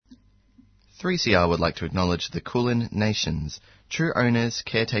3CR would like to acknowledge the Kulin Nations, true owners,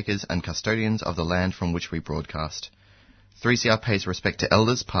 caretakers and custodians of the land from which we broadcast. 3CR pays respect to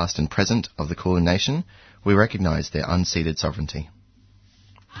elders past and present of the Kulin Nation. We recognise their unceded sovereignty.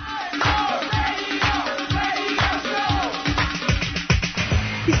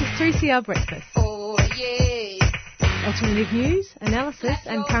 This is 3CR Breakfast. Oh, yeah. Alternative news, analysis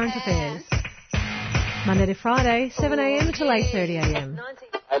and current affairs. Monday to Friday, 7am until 8:30am.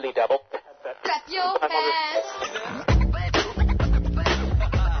 Only double. Clap your hands.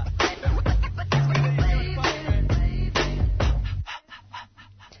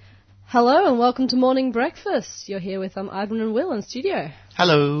 Hello and welcome to Morning Breakfast. You're here with Ivan and Will in studio.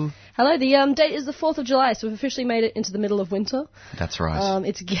 Hello. Hello, the date is the 4th of July, so we've officially made it into the middle of winter. That's right.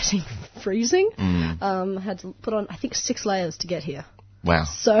 It's getting freezing. Had to put on, I think, 6 layers to get here. Wow.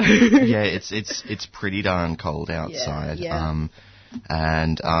 So yeah, it's pretty darn cold outside. Yeah.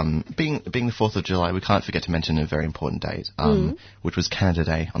 Being the 4th of July, we can't forget to mention a very important date, which was Canada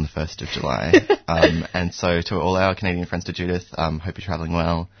Day on the 1st of July. And so to all our Canadian friends, to Judith, hope you're travelling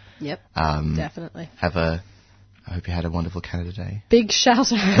well. Yep, definitely. I hope you had a wonderful Canada Day. Big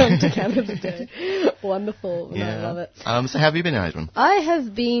shout out to Canada Day. Wonderful. Yeah. I love it. So how have you been, Adrian? I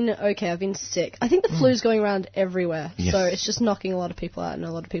have been okay. I've been sick. I think the flu's going around everywhere. Yes. So it's just knocking a lot of people out, and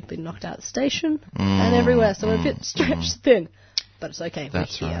a lot of people have been knocked out at the station and everywhere. So we're a bit stretched thin. But it's okay.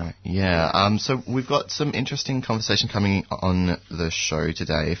 That's we're here. right. Yeah. So we've got some interesting conversation coming on the show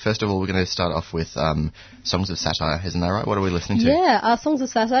today. First of all, we're going to start off with Songs of Satire. Isn't that right? What are we listening to? Yeah, Songs of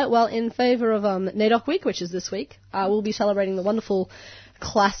Satire. Well, in favour of NAIDOC Week, which is this week, we'll be celebrating the wonderful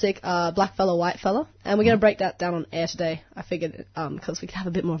classic Black Fella, White Fella. And we're going to break that down on air today. I figured because we could have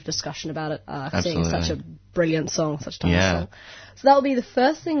a bit more of a discussion about it, seeing such a brilliant song, such a timeless song. So that will be the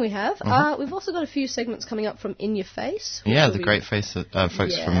first thing we have. We've also got a few segments coming up from In Your Face. Yeah, the great face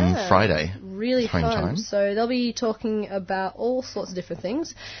folks from Friday. Really fun. Time. So they'll be talking about all sorts of different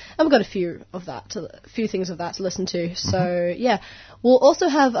things. And we've got a few things of that to listen to. So, yeah. We'll also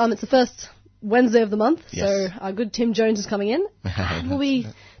have, it's the first Wednesday of the month, so our good Tim Jones is coming in. And we'll be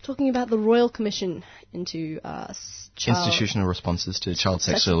talking about the Royal Commission into institutional responses to child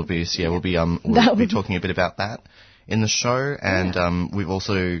sexual abuse. Yeah, we'll be talking a bit about that in the show, and we've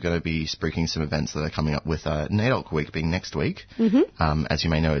also going to be spruiking some events that are coming up with NAIDOC Week being next week. As you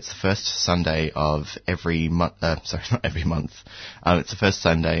may know, it's the first Sunday of every month. Sorry, not every month. It's the first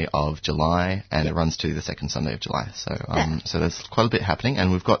Sunday of July, and it runs to the second Sunday of July. So, so there's quite a bit happening,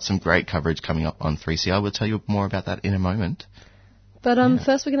 and we've got some great coverage coming up on 3CR. We'll tell you more about that in a moment. But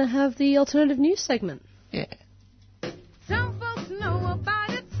first, we're going to have the alternative news segment. Yeah. Some folks know about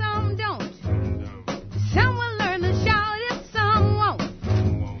it, some don't. Some will learn to shout it, some won't.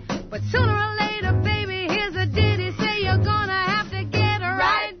 But sooner or later, baby, here's a ditty. Say you're gonna have to get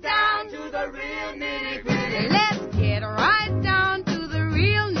right down to the real nitty-gritty. Let's get right down to the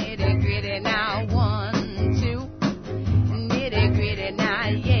real nitty-gritty. Now, 1, 2, nitty-gritty. Now,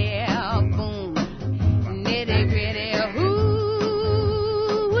 yeah, boom, nitty-gritty. Ooh-wee.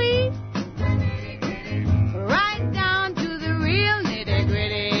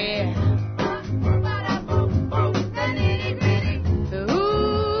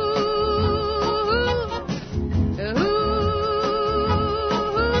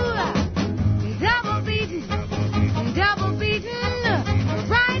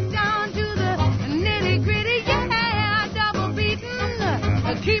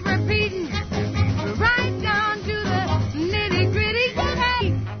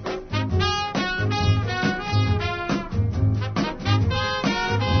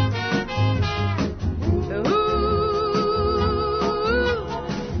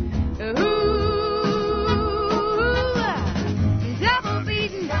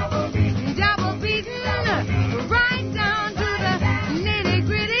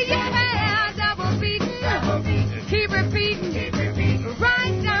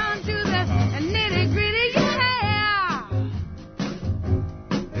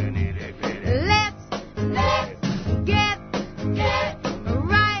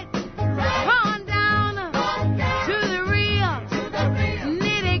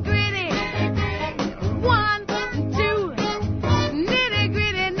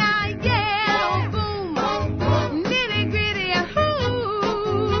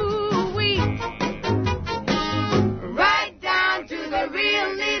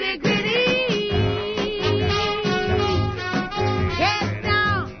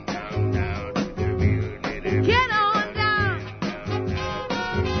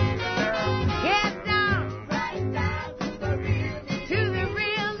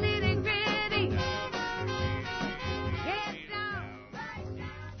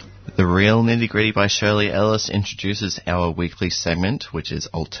 The Real Nitty Gritty by Shirley Ellis introduces our weekly segment, which is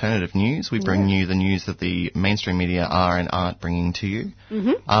Alternative News. We bring you the news that the mainstream media are and aren't bringing to you.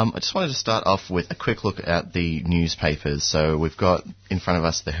 I just wanted to start off with a quick look at the newspapers. So we've got in front of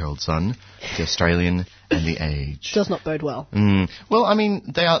us the Herald Sun, the Australian, and the Age. Does not bode well. Well, I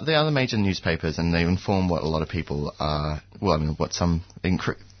mean, they are the major newspapers, and they inform what a lot of people are. Well, I mean, what some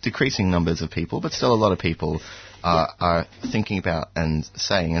decreasing numbers of people, but still a lot of people are thinking about and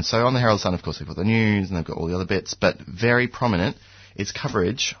saying. And so on the Herald Sun, of course, they've got the news and they've got all the other bits, but very prominent is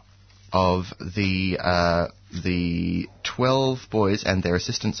coverage of the 12 boys and their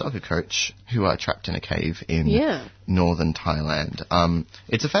assistant soccer coach who are trapped in a cave in northern Thailand.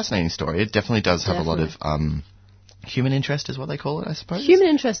 It's a fascinating story. It definitely does have a lot of human interest, is what they call it, I suppose. Human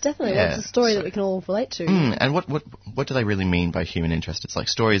interest, definitely. Yeah. It's a story that we can all relate to. And what do they really mean by human interest? It's like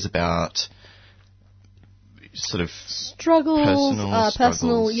stories about sort of struggles,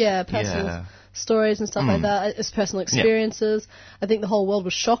 personal stories and stuff like that. It's personal experiences. I think the whole world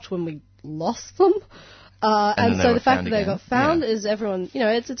was shocked when we lost them. And so the fact that they got found is everyone,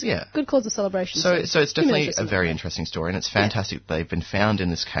 it's a good cause of celebration. So it's definitely a very interesting story, and it's fantastic that they've been found in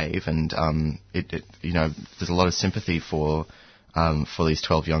this cave, and there's a lot of sympathy for these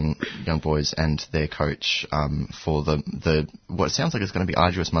 12 young boys and their coach for the what sounds like it's going to be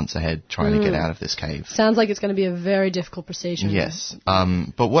arduous months ahead trying to get out of this cave. Sounds like it's going to be a very difficult procedure. Yes.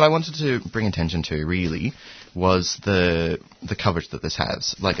 But what I wanted to bring attention to really was the coverage that this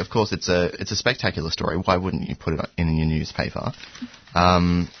has. Like, of course, it's a spectacular story. Why wouldn't you put it in your newspaper?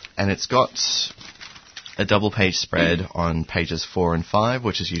 And it's got a double-page spread on pages 4 and 5,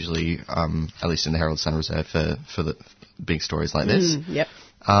 which is usually, at least in the Herald Sun, reserved for the big stories like this.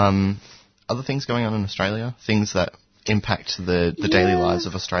 Other things going on in Australia, things that impact the daily lives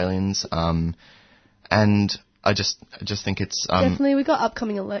of Australians, and I just think it's definitely, we've got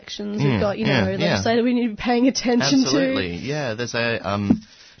upcoming elections. We've got legislature we need to be paying attention to. Absolutely, yeah. There's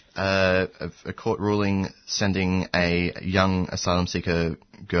a court ruling sending a young asylum seeker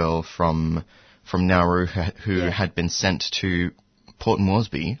girl from Nauru who had been sent to Port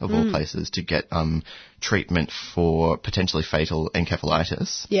Moresby, of all places, to get treatment for potentially fatal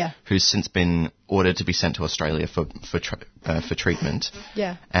encephalitis. Yeah. Who's since been ordered to be sent to Australia for treatment.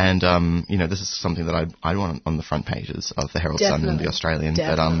 Yeah. And this is something that I want on the front pages of the Herald Sun and the Australian.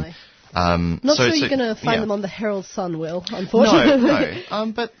 Definitely. But not sure you're going to find them on the Herald Sun, Will. Unfortunately.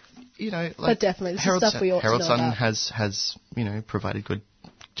 No. But but definitely, this is stuff we ought to know Herald Sun about. has provided good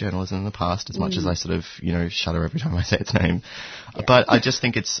journalism in the past, as much as I sort of, shudder every time I say its name. Yeah. But I just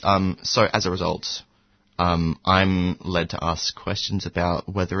think it's, so as a result, I'm led to ask questions about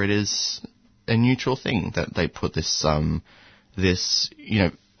whether it is a neutral thing that they put this,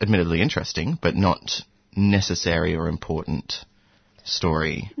 admittedly interesting, but not necessary or important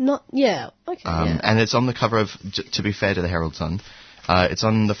story. And it's on the cover of, to be fair to the Herald Sun, it's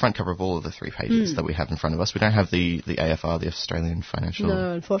on the front cover of all of the 3 pages that we have in front of us. We don't have the AFR, the Australian Financial...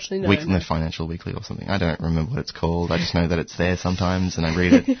 No, unfortunately, no. Financial Weekly or something. I don't remember what it's called. I just know that it's there sometimes, and I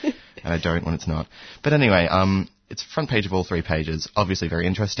read it, and I don't when it's not. But anyway, it's front page of all 3 pages. Obviously very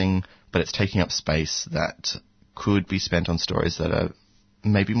interesting, but it's taking up space that could be spent on stories that are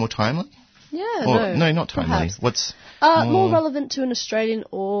maybe more timely. Yeah, no, not timely. Perhaps. What's more relevant to an Australian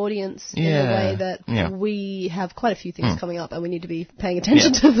audience in a way that we have quite a few things coming up and we need to be paying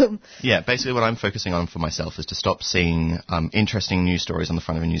attention to them. Yeah, basically what I'm focusing on for myself is to stop seeing interesting news stories on the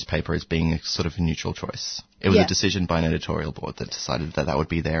front of a newspaper as being a sort of a neutral choice. It was a decision by an editorial board that decided that would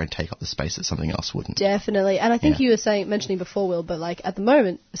be there and take up the space that something else wouldn't. Definitely. And I think you were mentioning before, Will, but like at the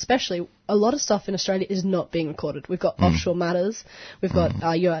moment, especially, a lot of stuff in Australia is not being recorded. We've got offshore matters. We've got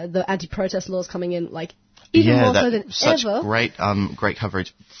the anti-protest laws coming in, like, even more so than such ever. Great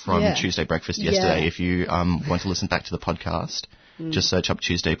coverage from Tuesday Breakfast yesterday. If you want to listen back to the podcast, just search up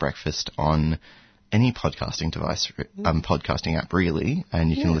Tuesday Breakfast on any podcasting device, podcasting app really,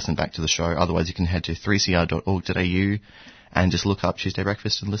 and you can listen back to the show. Otherwise, you can head to 3cr.org.au and just look up Tuesday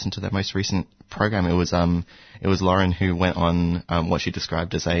Breakfast and listen to their most recent program. It was Lauren who went on what she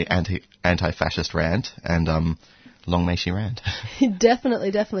described as a anti-fascist rant, and long may she rant.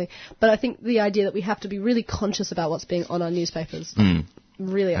 Definitely. But I think the idea that we have to be really conscious about what's being on our newspapers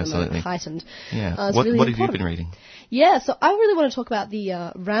really at the moment heightened. Yeah. Really what have you been reading? Yeah, so I really want to talk about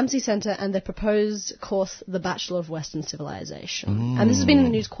the Ramsay Centre and their proposed course, The Bachelor of Western Civilization. And this has been in the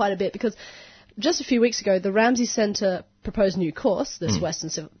news quite a bit because just a few weeks ago, the Ramsay Centre proposed new course, this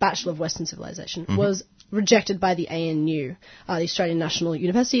Bachelor of Western Civilization, was rejected by the ANU, the Australian National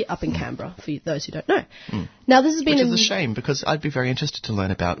University up in Canberra, for those who don't know. Now, this has been... Which is a shame, because I'd be very interested to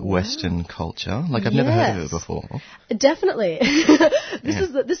learn about Western culture. Like, I've never heard of it before. Definitely.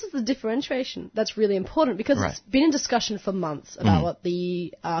 This is the differentiation that's really important, because it's been in discussion for months about what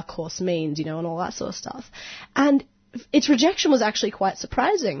the course means, and all that sort of stuff. And its rejection was actually quite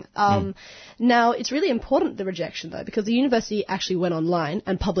surprising. Now, it's really important, the rejection, though, because the university actually went online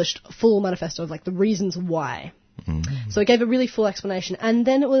and published a full manifesto of, the reasons why. So it gave a really full explanation. And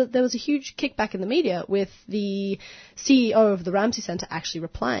then there was a huge kickback in the media with the CEO of the Ramsay Centre actually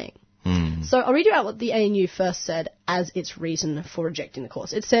replying. So I'll read you out what the ANU first said as its reason for rejecting the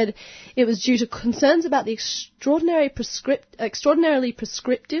course. It said it was due to concerns about the extraordinarily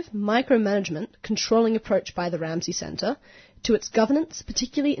prescriptive micromanagement controlling approach by the Ramsay Centre to its governance,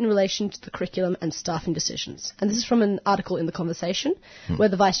 particularly in relation to the curriculum and staffing decisions. And this is from an article in The Conversation, where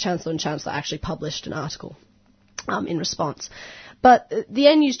the Vice-Chancellor and Chancellor actually published an article in response. But the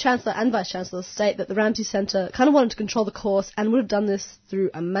ANU's Chancellor and Vice-Chancellor state that the Ramsay Centre kind of wanted to control the course and would have done this through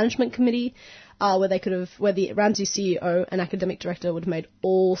a management committee where the Ramsay CEO and academic director would have made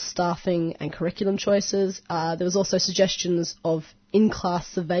all staffing and curriculum choices. There was also suggestions of in-class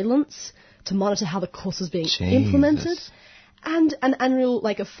surveillance to monitor how the course was being implemented, and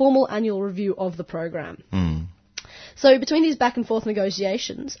a formal annual review of the program. So between these back and forth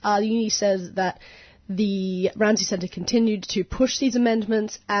negotiations, the uni says that the Ramsay Centre continued to push these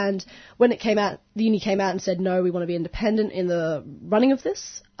amendments, and when it came out, the uni came out and said, no, we want to be independent in the running of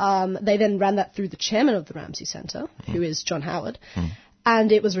this. They then ran that through the chairman of the Ramsay Centre, who is John Howard,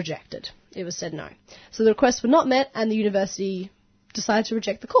 and it was rejected. It was said no. So the requests were not met, and the university decided to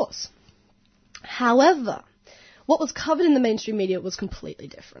reject the course. However, what was covered in the mainstream media was completely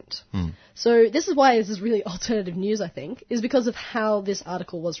different. So this is why this is really alternative news, I think, is because of how this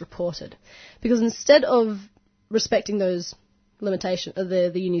article was reported. Because instead of respecting those limitations,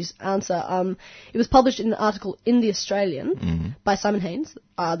 the uni's answer, it was published in an article in The Australian by Simon Haynes,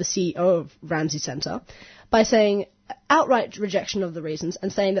 the CEO of Ramsay Centre, by saying outright rejection of the reasons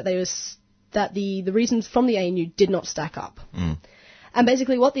and saying that the reasons from the ANU did not stack up. And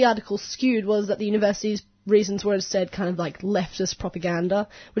basically what the article skewed was that the university's reasons were instead kind of like leftist propaganda,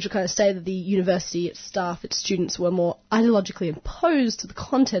 which would kind of say that the university, its staff, its students were more ideologically opposed to the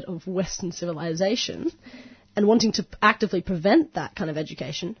content of Western civilization and wanting to actively prevent that kind of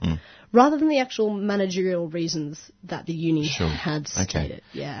education, rather than the actual managerial reasons that the uni had stated.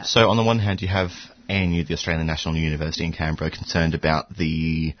 Yeah. So on the one hand, you have ANU, the Australian National University in Canberra, concerned about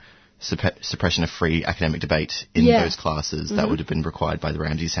the suppression of free academic debate in those classes that would have been required by the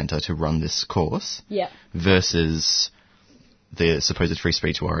Ramsay Centre to run this course, versus the supposed free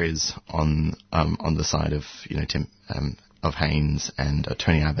speech warriors on the side of Tim of Haynes and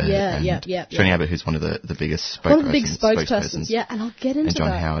Tony Abbott. Tony Abbott, who's one of the biggest spokespersons. One of the big spokespersons. Yeah, and I'll get into that. And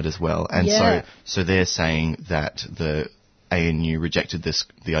John Howard as well. And so they're saying that the ANU rejected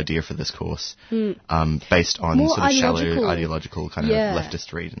the idea for this course based on more sort of shallow ideological kind of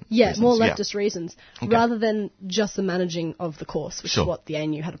leftist reasons. Yeah, more leftist reasons, rather than just the managing of the course, which is what the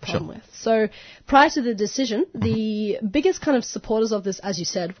ANU had a problem with. So prior to the decision, the biggest kind of supporters of this, as you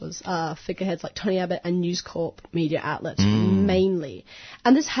said, was figureheads like Tony Abbott and News Corp media outlets mainly.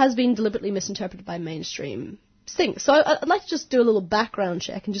 And this has been deliberately misinterpreted by mainstream things. So I'd like to just do a little background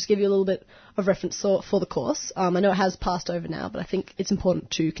check and just give you a little bit of reference for the course. I know it has passed over now, but I think it's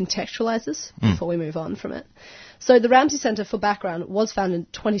important to contextualise this before we move on from it. So the Ramsay Centre, for background, was founded in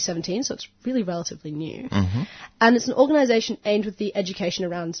 2017, so it's really relatively new. And it's an organisation aimed with the education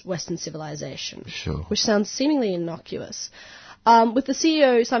around Western civilization, which sounds seemingly innocuous. With the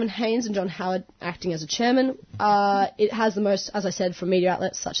CEO, Simon Haynes, and John Howard acting as a chairman, it has the most, as I said, from media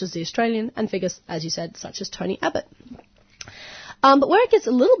outlets such as The Australian and figures, as you said, such as Tony Abbott. But where it gets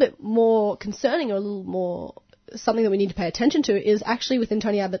a little bit more concerning, or a little more something that we need to pay attention to, is actually within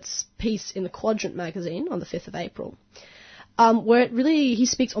Tony Abbott's piece in the Quadrant magazine on the 5th of April, where he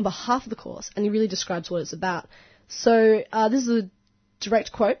speaks on behalf of the course and he really describes what it's about. So this is a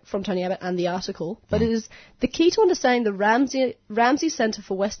direct quote from Tony Abbott and the article, but it is the key to understanding the Ramsay Centre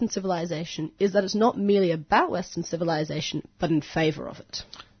for Western Civilization is that it's not merely about Western civilization, but in favour of it.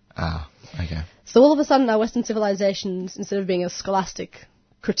 Okay. So all of a sudden, our Western civilizations, instead of being a scholastic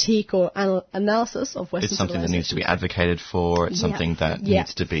critique or analysis of Western civilization, it's something that needs to be advocated for. It's something that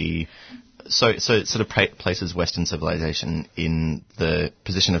needs to be. So it sort of places Western civilization in the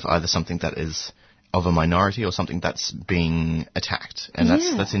position of either something that is of a minority or something that's being attacked, and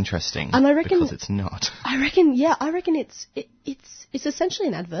that's interesting. And I reckon because it's not. I reckon it's essentially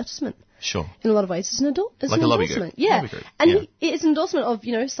an advertisement. Sure. In a lot of ways, it's an like an a lobby endorsement. group. Yeah, Lobby group. And it's an endorsement of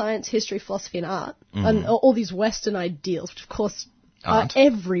science, history, philosophy, and art, and all these Western ideals, which of course are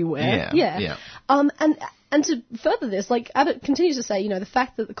everywhere. Yeah. And to further this, like Abbott continues to say, the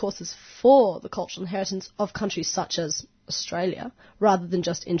fact that the course is for the cultural inheritance of countries such as Australia, rather than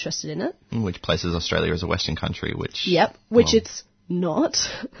just interested in it. Which places Australia as a Western country, which... Yep, which it's not,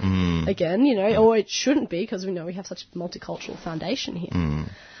 again, or it shouldn't be, because we know we have such a multicultural foundation here.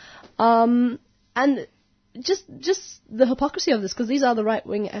 And just the hypocrisy of this, because these are the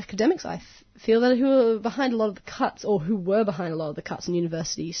right-wing academics, I feel, that who are behind a lot of the cuts, or who were behind a lot of the cuts in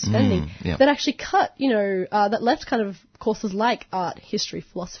university spending, that actually cut, that left kind of courses like art, history,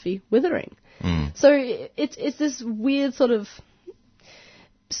 philosophy withering. So it's this weird sort of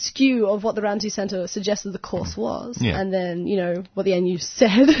skew of what the Ramsay Centre suggested the course was, and then, what the ANU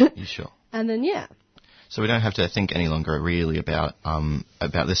said. You sure? And then, So we don't have to think any longer really about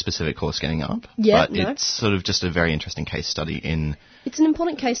this specific course getting up. Yeah, but it's sort of just a very interesting case study in... It's an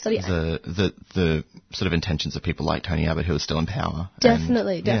important case study. The sort of intentions of people like Tony Abbott who are still in power.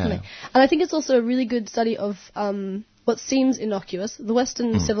 Definitely. And I think it's also a really good study of what seems innocuous. The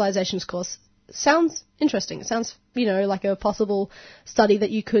Western Civilizations course sounds interesting. It sounds, like a possible study that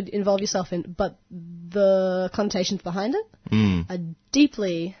you could involve yourself in, but the connotations behind it are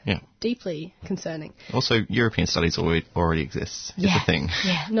deeply concerning. Also, European studies already exists. It's a thing.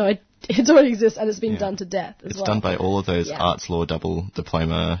 Yeah, no, it already exists, and it's been done to death as well. It's done by all of those arts law double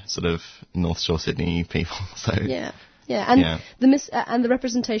diploma sort of North Shore Sydney people. So and the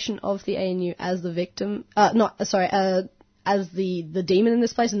representation of the ANU as the victim, as the demon in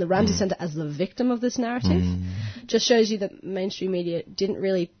this place, and the Ramsay Centre as the victim of this narrative, just shows you that mainstream media didn't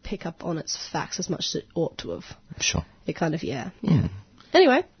really pick up on its facts as much as it ought to have. Sure. It kind of,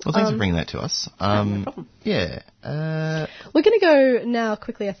 Anyway. Well, thanks for bringing that to us. No problem. Yeah. We're going to go now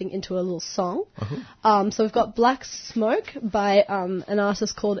quickly, I think, into a little song. So we've got Black Smoke by an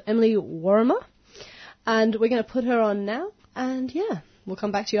artist called Emily Warrimer, and we're going to put her on now, and we'll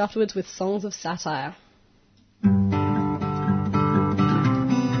come back to you afterwards with Songs of Satire.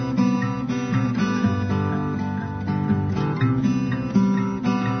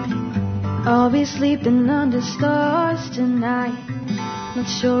 I'll be sleeping under stars tonight. Not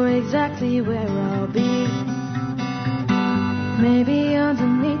sure exactly where I'll be. Maybe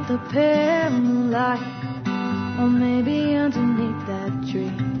underneath the pale moonlight, or maybe underneath that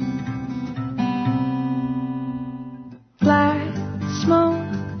tree. Black smoke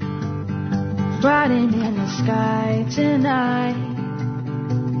riding in the sky tonight.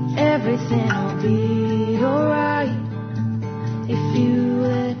 Everything'll be alright if you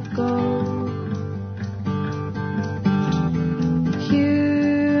let go.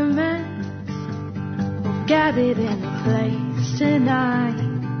 Gathered in a place tonight.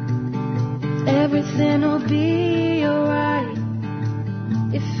 Everything will be alright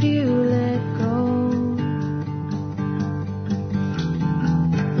if you let go.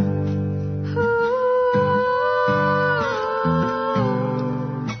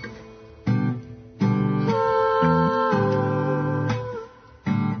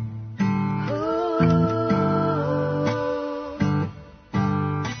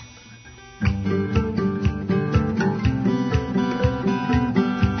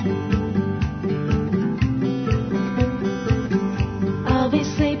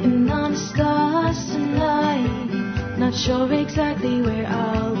 Sure exactly where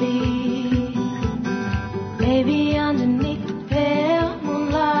I'll be. Maybe underneath the pale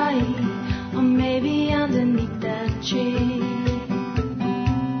moonlight, or maybe underneath that tree.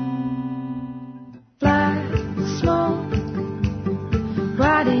 Black smoke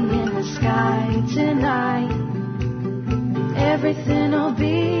riding in the sky tonight. Everything'll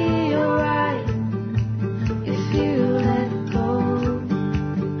be alright if you let go.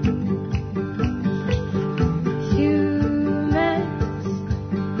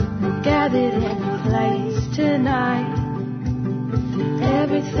 Gathered in a place tonight.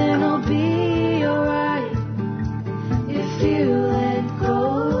 Everything'll be alright if you let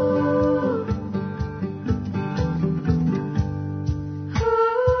go.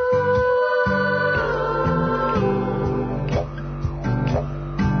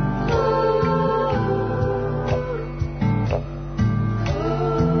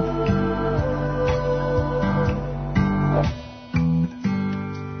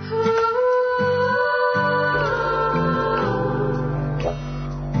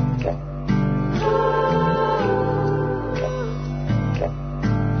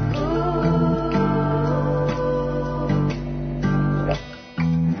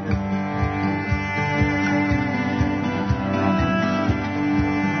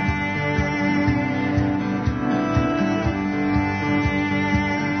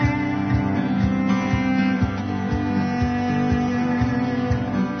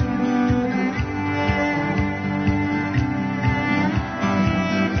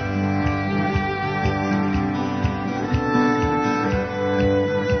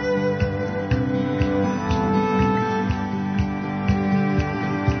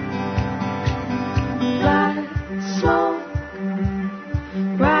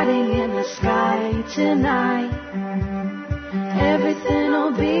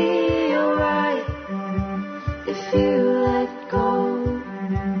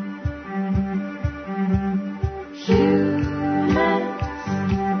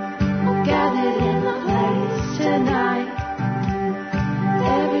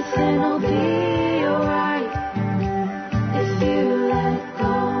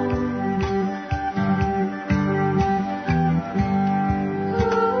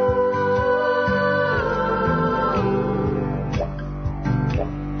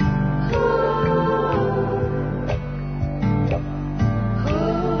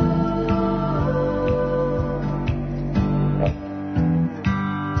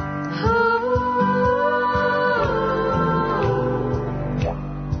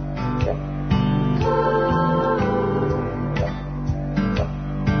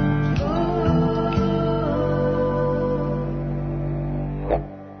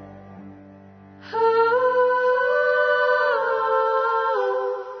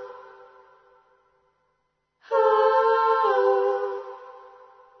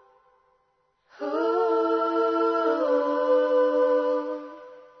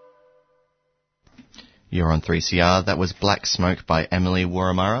 You're on 3CR. That was Black Smoke by Emily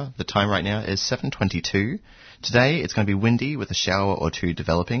Waramara. The time right now is 7:22. Today it's going to be windy with a shower or two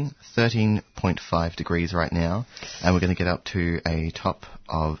developing. 13.5 degrees right now. And we're going to get up to a top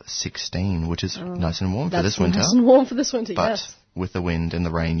of 16, which is nice and warm for this winter. Nice and warm for this winter, But yes. with the wind and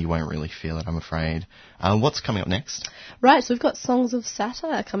the rain, you won't really feel it, I'm afraid. What's coming up next? Right, so we've got Songs of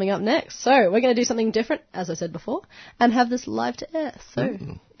Satire coming up next. So we're going to do something different, as I said before, and have this live to air. So,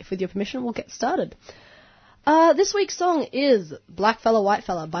 if with your permission, we'll get started. This week's song is Blackfella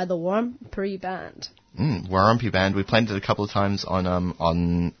Whitefella by the Warumpi Band. Warumpi Band. We played it a couple of times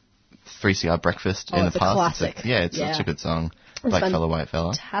on 3CR Breakfast in the past. Classic. It's such a good song. Blackfella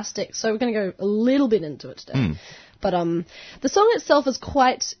Whitefella. Fantastic. So we're going to go a little bit into it today. But the song itself is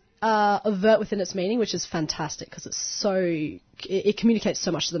quite overt within its meaning, which is fantastic because it communicates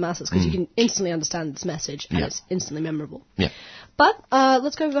so much to the masses because you can instantly understand its message and it's instantly memorable. Yeah. But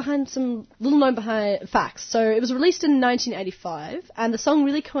let's go behind some little known facts. So it was released in 1985, and the song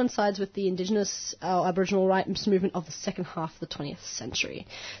really coincides with the Indigenous Aboriginal rights movement of the second half of the 20th century.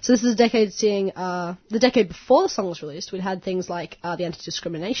 So this is a decade seeing the decade before the song was released. We'd had things like the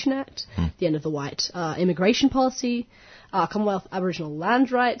Anti-Discrimination Act, the end of the white immigration policy, Commonwealth Aboriginal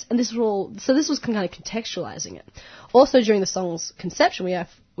land rights, and this was kind of contextualising it. Also, during the song's conception,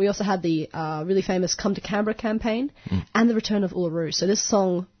 we also had the really famous Come to Canberra campaign and the return of Uluru. So this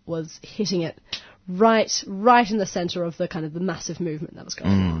song was hitting it right in the centre of the kind of the massive movement that was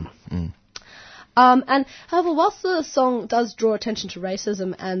going on. And however, whilst the song does draw attention to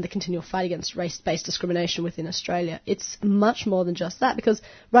racism and the continual fight against race-based discrimination within Australia, it's much more than just that, because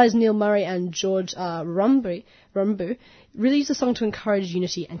writers Neil Murray and George Rumbu really use the song to encourage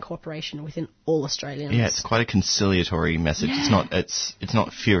unity and cooperation within all Australians. Yeah, it's quite a conciliatory message. Yeah. It's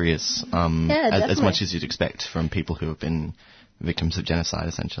not furious as much as you'd expect from people who have been victims of genocide,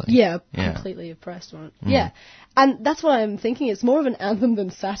 essentially. Yeah, completely oppressed one. Yeah, and that's what I'm thinking. It's more of an anthem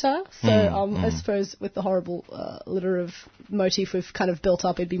than satire. So I suppose with the horrible litter of motif we've kind of built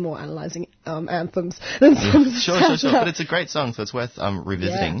up, it'd be more analysing anthems than songs. Sure. But it's a great song, so it's worth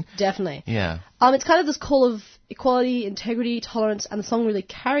revisiting. Yeah, definitely. Yeah. It's kind of this call of equality, integrity, tolerance, and the song really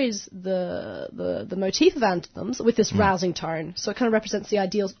carries the motif of anthems with this rousing tone. So it kind of represents the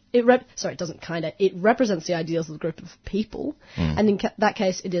ideals. It represents the ideals of the group of people, and in that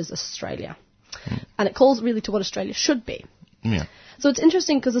case, it is Australia, and it calls really to what Australia should be. Yeah. So it's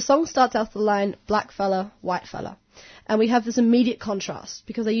interesting because the song starts out with the line "black fella, white fella," and we have this immediate contrast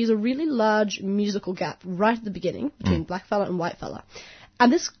because they use a really large musical gap right at the beginning between black fella and white fella,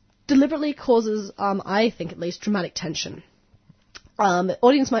 and this deliberately causes, I think at least, dramatic tension. The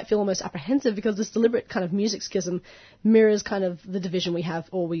audience might feel almost apprehensive because this deliberate kind of music schism mirrors kind of the division we have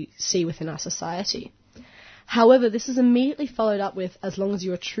or we see within our society. However, this is immediately followed up with "as long as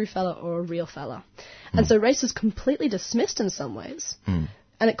you're a true fella or a real fella." And so race is completely dismissed in some ways. And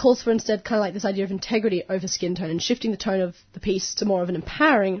it calls for instead kind of like this idea of integrity over skin tone and shifting the tone of the piece to more of an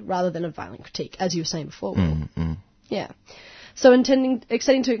empowering rather than a violent critique, as you were saying before, Will. Yeah. So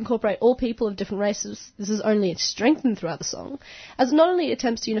extending to incorporate all people of different races, this is only strengthened throughout the song, as it not only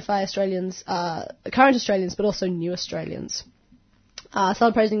attempts to unify Australians, current Australians, but also new Australians.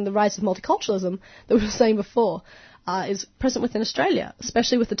 Celebrating the rise of multiculturalism that we were saying before is present within Australia,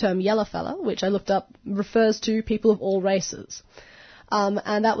 especially with the term yellow fella, which I looked up, refers to people of all races.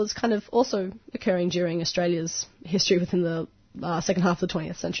 And that was kind of also occurring during Australia's history within the second half of the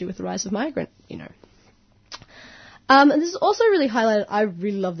 20th century with the rise of migrant, And this is also really highlighted, I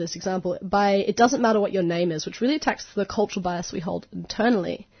really love this example, by "It Doesn't Matter What Your Name Is," which really attacks the cultural bias we hold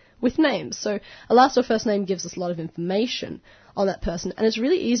internally with names. So a last or first name gives us a lot of information on that person, and it's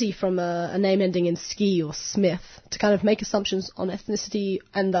really easy from a name ending in ski or Smith to kind of make assumptions on ethnicity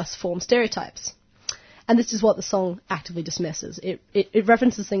and thus form stereotypes. And this is what the song actively dismisses. It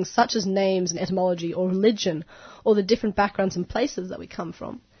references things such as names and etymology or religion or the different backgrounds and places that we come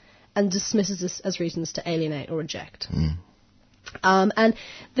from, and dismisses this as reasons to alienate or reject. And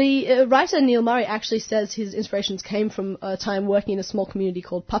the writer Neil Murray actually says his inspirations came from a time working in a small community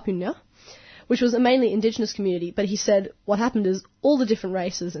called Papunya, which was a mainly Indigenous community, but he said what happened is all the different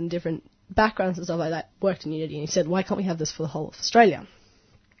races and different backgrounds and stuff like that worked in unity, and he said, why can't we have this for the whole of Australia?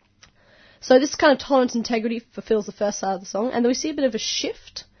 So this kind of tolerance and integrity fulfills the first side of the song, and then we see a bit of a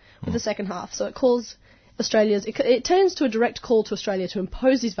shift with the second half. So it calls it turns to a direct call to Australia to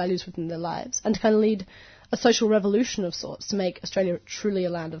impose these values within their lives and to kind of lead a social revolution of sorts to make Australia truly a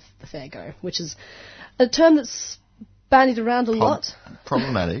land of the fair go, which is a term that's bandied around a lot.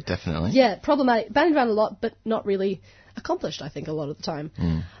 Problematic, definitely. Yeah, problematic. Bandied around a lot, but not really accomplished, I think, a lot of the time.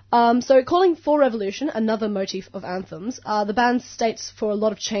 So calling for revolution, another motif of anthems, the band states for a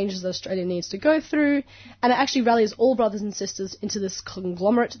lot of changes that Australia needs to go through, and it actually rallies all brothers and sisters into this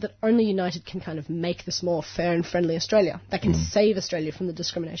conglomerate that only united can kind of make this more fair and friendly Australia, that can save Australia from the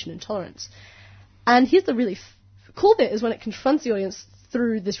discrimination and intolerance. And here's the really cool bit, is when it confronts the audience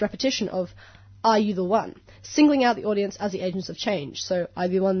through this repetition of, are you the one? Singling out the audience as the agents of change. So are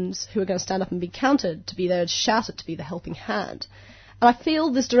you the ones who are going to stand up and be counted, to be there to shout it, to be the helping hand? And I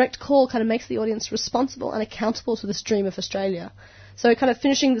feel this direct call kind of makes the audience responsible and accountable to this dream of Australia. So kind of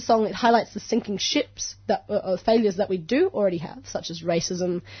finishing the song, it highlights the sinking ships, that failures that we do already have, such as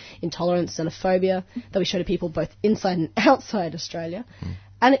racism, intolerance, xenophobia, that we show to people both inside and outside Australia.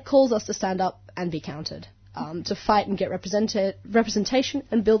 And it calls us to stand up and be counted, to fight and get representation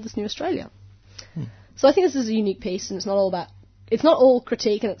and build this new Australia. So I think this is a unique piece, and it's not all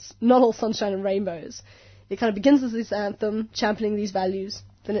critique, and it's not all sunshine and rainbows. It kind of begins as this anthem, championing these values,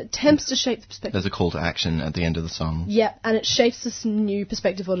 then it attempts to shape the perspective. There's a call to action at the end of the song. Yeah, and it shapes this new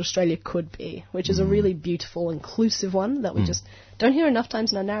perspective of what Australia could be, which is a really beautiful, inclusive one that we just don't hear enough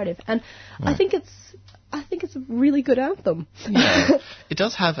times in our narrative. And I think it's a really good anthem. Yeah. It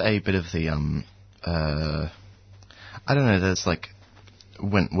does have a bit of the I don't know, there's like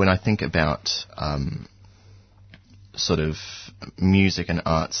when I think about sort of music and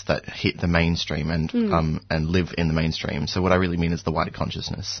arts that hit the mainstream and live in the mainstream. So what I really mean is the wider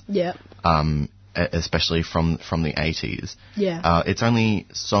consciousness. Yeah. Especially from the 80s. Yeah. It's only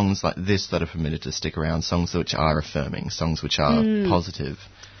songs like this that are permitted to stick around, songs which are affirming, songs which are positive.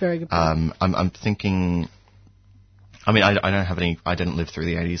 Very good point. I'm thinking, I mean, I didn't live through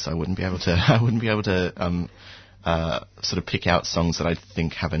the 80s, so I wouldn't be able to sort of pick out songs that I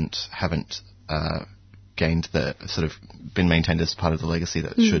think haven't gained the sort of been maintained as part of the legacy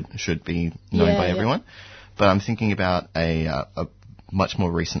that should be known by everyone. But I'm thinking about a much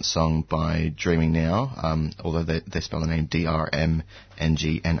more recent song by Dreaming Now, although they spell the name DRMNGNOW.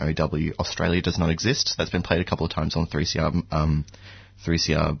 Australia Does Not Exist. That's been played a couple of times on 3CR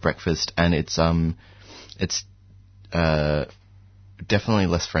Breakfast, and it's definitely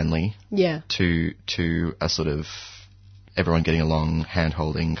less friendly. Yeah. To a sort of everyone getting along,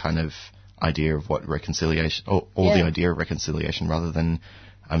 hand-holding kind of idea of what reconciliation, or the idea of reconciliation rather than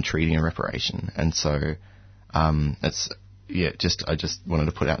treating a reparation. And so it's I just wanted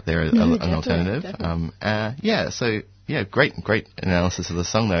to put out there an alternative. Great analysis of the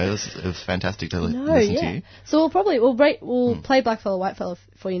song though. It was fantastic to listen to you. So we'll play Blackfellow Whitefellow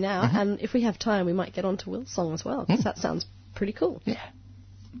for you now, and if we have time, we might get on to Will's song as well, because that sounds pretty cool. Yeah.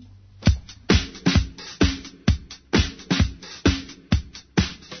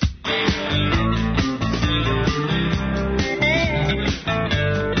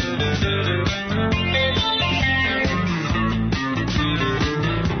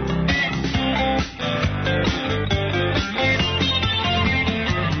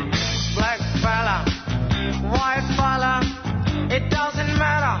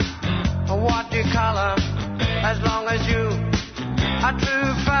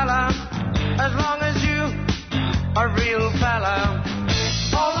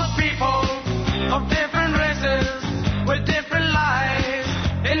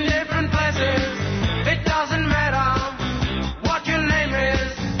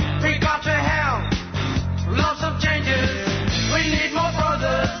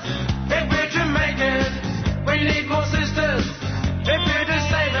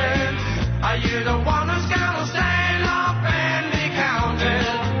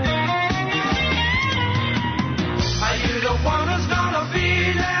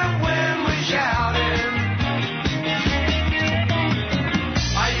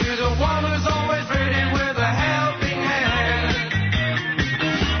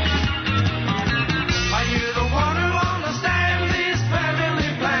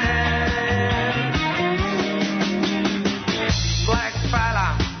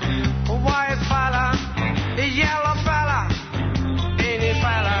 White fella,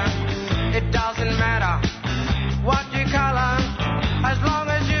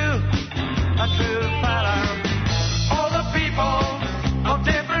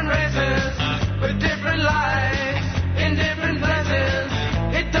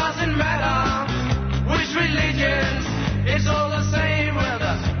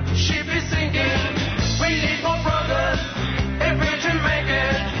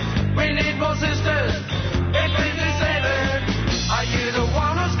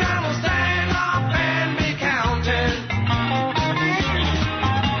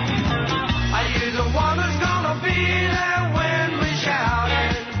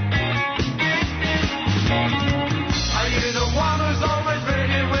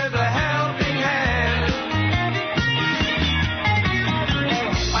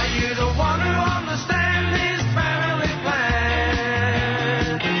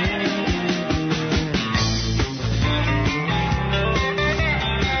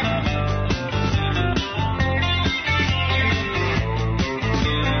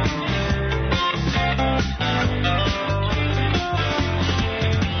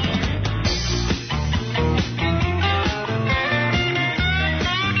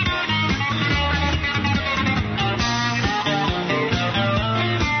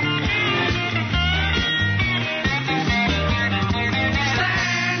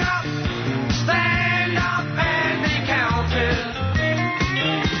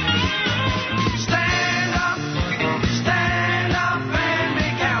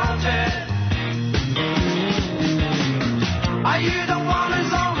 one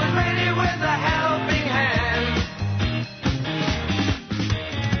who's always ready with a helping hand?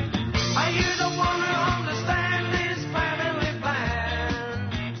 Are you the one who understands this family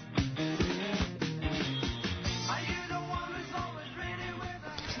plan? Are you the one who's always ready with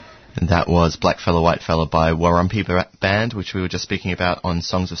a... And that was Blackfella Whitefella by Warumpi Band, which we were just speaking about on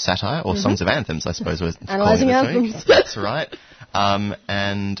Songs of Satire, or Songs of Anthems, I suppose we're Analysing calling it this anthems. week. That's right.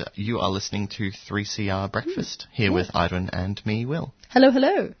 And you are listening to 3CR Breakfast, here with Idwin and me, Will. Hello,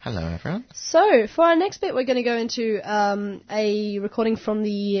 hello. Hello, everyone. So, for our next bit, we're going to go into a recording from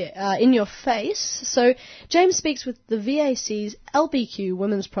the In Your Face. So, James speaks with the VAC's LBQ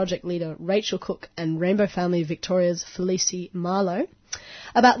Women's Project Leader, Rachel Cook, and Rainbow Family Victoria's Felicie Marlowe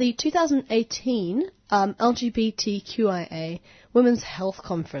about the 2018 LGBTQIA Women's Health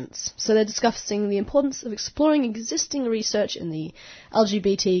Conference. So they're discussing the importance of exploring existing research in the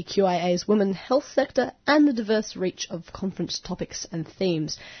LGBTQIA's women's health sector and the diverse reach of conference topics and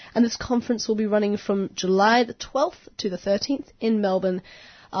themes. And this conference will be running from July the 12th to the 13th in Melbourne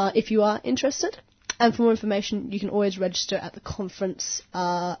if you are interested. And for more information, you can always register at the conference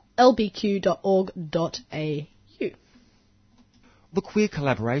lbq.org.au. The Queer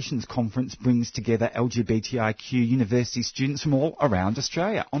Collaborations Conference brings together LGBTIQ university students from all around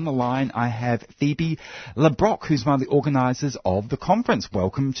Australia. On the line, I have Phoebe LeBrock, who's one of the organisers of the conference.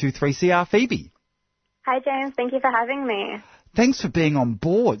 Welcome to 3CR, Phoebe. Hi, James. Thank you for having me. Thanks for being on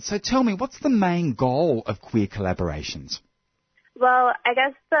board. So tell me, what's the main goal of Queer Collaborations? Well, I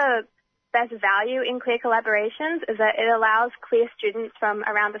guess the best value in Queer Collaborations is that it allows queer students from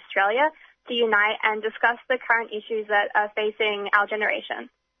around Australia to unite and discuss the current issues that are facing our generation.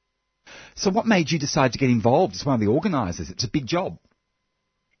 So what made you decide to get involved as one of the organisers? It's a big job.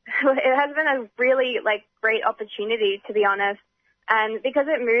 It has been a really great opportunity, to be honest. And because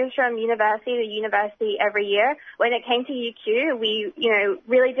it moves from university to university every year, when it came to UQ, we,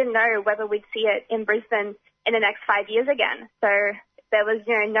 really didn't know whether we'd see it in Brisbane in the next 5 years again. So there was,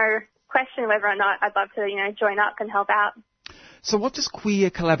 no question whether or not I'd love to, join up and help out. So what does Queer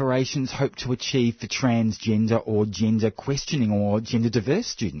Collaborations hope to achieve for transgender or gender questioning or gender diverse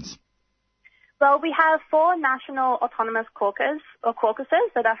students? Well, we have 4 national autonomous caucuses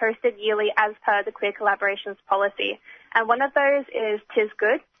that are hosted yearly as per the Queer Collaborations policy. And one of those is Tis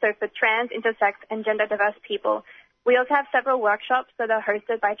Good, so for trans, intersex and gender diverse people. We also have several workshops that are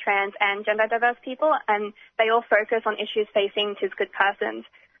hosted by trans and gender diverse people, and they all focus on issues facing Tis Good persons.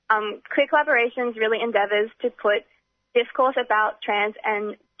 Queer Collaborations really endeavours to put discourse about trans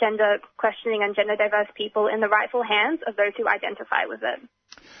and gender questioning and gender diverse people in the rightful hands of those who identify with it.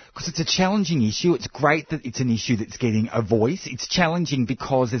 Because it's a challenging issue. It's great that it's an issue that's getting a voice. It's challenging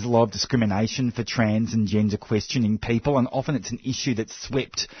because there's a lot of discrimination for trans and gender questioning people, and often it's an issue that's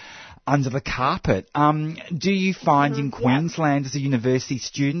swept under the carpet. Do you find in Queensland as a university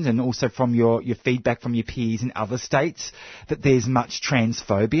student, and also from your feedback from your peers in other states, that there's much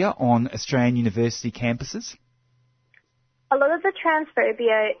transphobia on Australian university campuses? A lot of the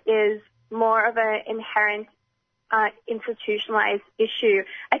transphobia is more of an inherent institutionalized issue.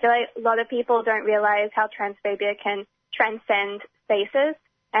 I feel like a lot of people don't realize how transphobia can transcend spaces,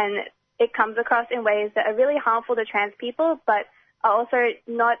 and it comes across in ways that are really harmful to trans people, but are also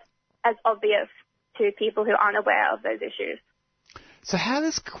not as obvious to people who aren't aware of those issues. So how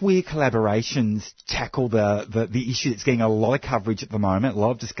does Queer Collaborations tackle the issue that's getting a lot of coverage at the moment, a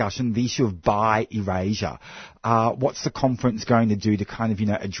lot of discussion, the issue of bi erasure? What's the conference going to do to kind of,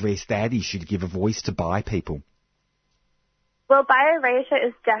 address that issue, to give a voice to bi people? Well, bi erasure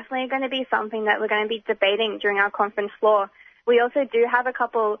is definitely going to be something that we're going to be debating during our conference floor. We also do have a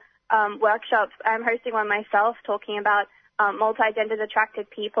couple workshops. I'm hosting one myself talking about multi-gendered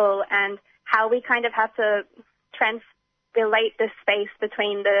attracted people and how we kind of have to relate the space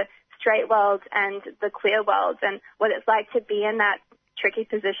between the straight world and the queer world and what it's like to be in that tricky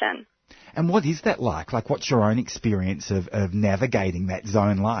position. And what is that like? Like, what's your own experience of navigating that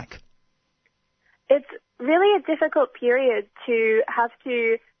zone like? It's really a difficult period to have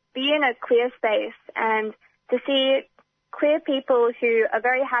to be in a queer space and to see queer people who are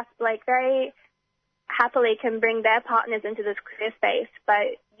very happily can bring their partners into this queer space,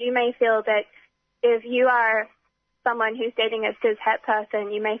 but you may feel that if you are someone who's dating a cis het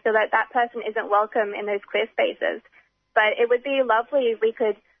person, you may feel that that person isn't welcome in those queer spaces. But it would be lovely if we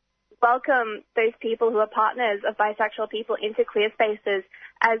could welcome those people who are partners of bisexual people into queer spaces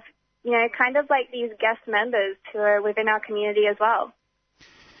as, kind of like these guest members who are within our community as well.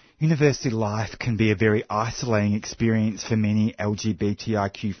 University life can be a very isolating experience for many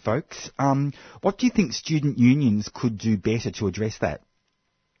LGBTIQ folks. What do you think student unions could do better to address that?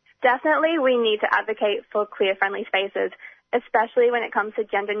 Definitely, we need to advocate for queer-friendly spaces. especially when it comes to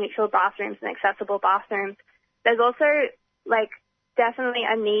gender-neutral bathrooms and accessible bathrooms. There's also, definitely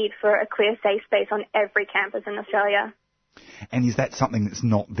a need for a queer safe space on every campus in Australia. And is that something that's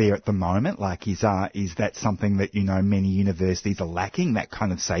not there at the moment? Is that something that, many universities are lacking, that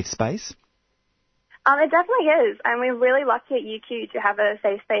kind of safe space? It definitely is, and we're really lucky at UQ to have a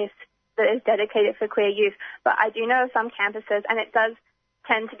safe space that is dedicated for queer youth. But I do know some campuses, and it does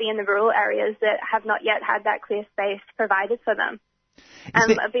tend to be in the rural areas, that have not yet had that queer space provided for them.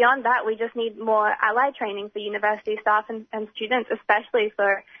 Beyond that, we just need more allied training for university staff and students, especially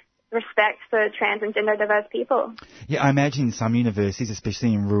for respect for trans and gender diverse people. Yeah, I imagine in some universities,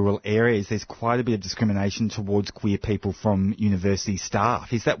 especially in rural areas, there's quite a bit of discrimination towards queer people from university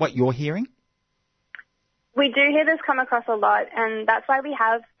staff. Is that what you're hearing? We do hear this come across a lot, and that's why we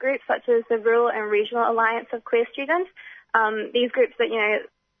have groups such as the Rural and Regional Alliance of Queer Students. These groups that,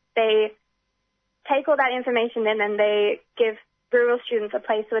 they take all that information in and they give rural students a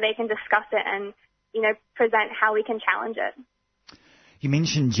place where they can discuss it and, present how we can challenge it. You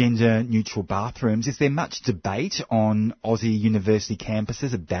mentioned gender-neutral bathrooms. Is there much debate on Aussie university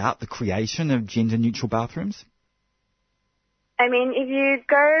campuses about the creation of gender-neutral bathrooms? I mean, if you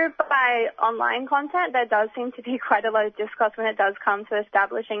go by online content, there does seem to be quite a lot of discourse when it does come to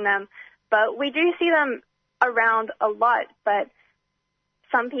establishing them. But we do see them around a lot, but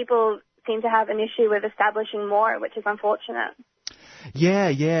some people seem to have an issue with establishing more, which is unfortunate.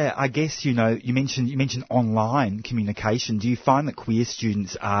 Yeah. I guess, you mentioned online communication. Do you find that queer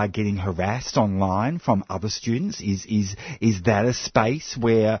students are getting harassed online from other students? Is that a space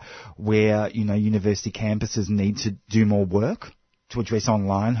where university campuses need to do more work to address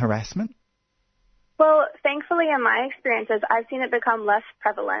online harassment? Well, thankfully, in my experiences, I've seen it become less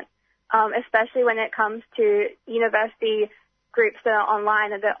prevalent, especially when it comes to university groups that are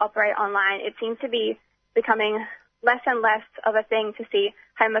online and that operate online. It seems to be becoming less and less of a thing to see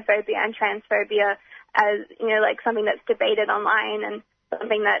homophobia and transphobia as, something that's debated online and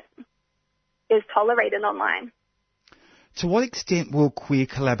something that is tolerated online. To what extent will queer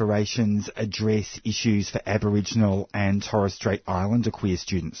collaborations address issues for Aboriginal and Torres Strait Islander queer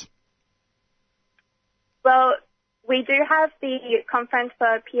students? Well, we do have the conference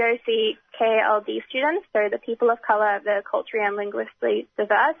for POC KLD students, so the people of colour, the culturally and linguistically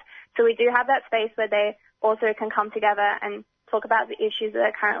diverse. So we do have that space where they also can come together and talk about the issues that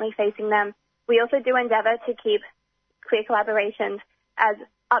are currently facing them. We also do endeavour to keep queer collaborations as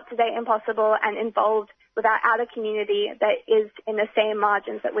up-to-date and possible and involved with our outer community that is in the same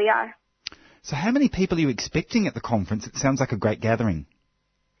margins that we are. So how many people are you expecting at the conference? It sounds like a great gathering.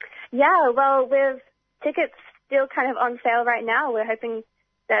 Yeah, well, with tickets still kind of on sale right now, we're hoping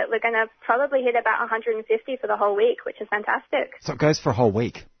that we're going to probably hit about 150 for the whole week, which is fantastic. So it goes for a whole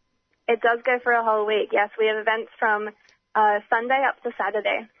week? It does go for a whole week, yes. We have events from Sunday up to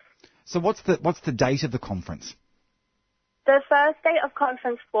Saturday. So what's the date of the conference? The first date of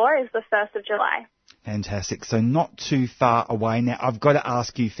Conference 4 is the 1st of July. Fantastic. So not too far away now. I've got to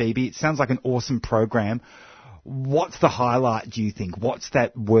ask you, Phoebe, it sounds like an awesome program. What's the highlight, do you think? What's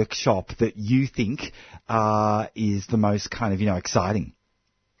that workshop that you think is the most kind of, exciting?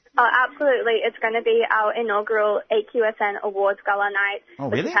 Oh, absolutely. It's going to be our inaugural AQSN Awards Gala night. Oh,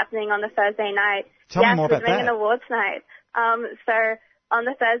 really? Which is happening on the Thursday night. Tell me more about that. Yes, we're doing an awards night. So on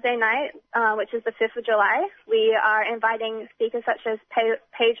the Thursday night, which is the 5th of July, we are inviting speakers such as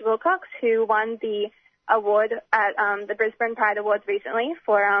Paige Wilcox, who won the award at the Brisbane Pride Awards recently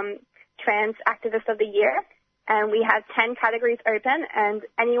for Trans Activist of the Year. And we have 10 categories open, and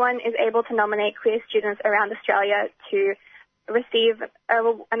anyone is able to nominate queer students around Australia to receive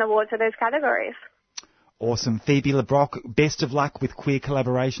an award for those categories. Awesome. Phoebe LeBrock, best of luck with queer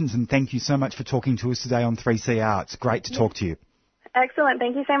collaborations, and thank you so much for talking to us today on 3CR. It's great to talk to you. Excellent.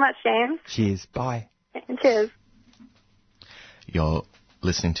 Thank you so much, James. Cheers. Bye. Cheers. You're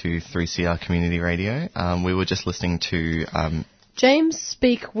listening to 3CR Community Radio. We were just listening to James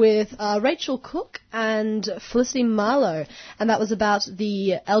speak with Rachel Cook and Felicity Marlowe, and that was about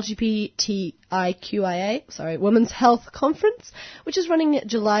the LGBTIQIA, Women's Health Conference, which is running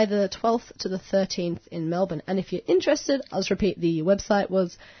July the 12th to the 13th in Melbourne. And if you're interested, I'll just repeat, the website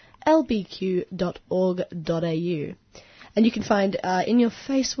was lbq.org.au. And you can find In Your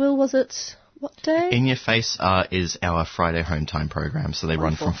Face, Will, was it? What day? In Your Face is our Friday home time program, so they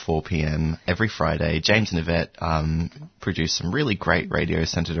run from 4 p.m. every Friday. James and Yvette produce some really great radio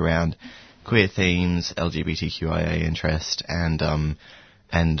centred around queer themes, LGBTQIA interest, and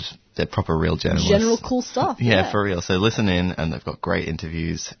and they're proper real journalists. General cool stuff. Yeah, for real. So listen in, and they've got great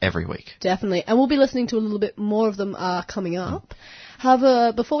interviews every week. Definitely. And we'll be listening to a little bit more of them coming up.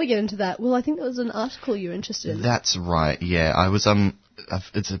 However, before we get into that, Will, I think there was an article you're interested in. That's right, yeah. I was,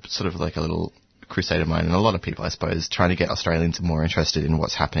 it's a sort of like a little crusade of mine, and a lot of people, I suppose, trying to get Australians more interested in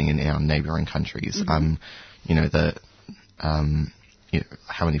what's happening in our neighbouring countries. You know,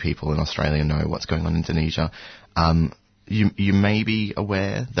 how many people in Australia know what's going on in Indonesia. You may be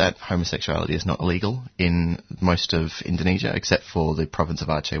aware that homosexuality is not illegal in most of Indonesia, except for the province of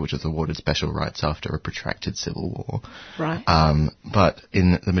Aceh, which was awarded special rights after a protracted civil war. Right. But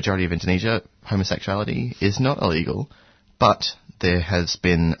in the majority of Indonesia, homosexuality is not illegal, but there has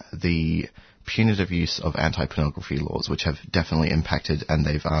been the punitive use of anti-pornography laws, which have definitely impacted, and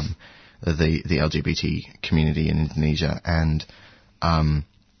they've the LGBT community in Indonesia, and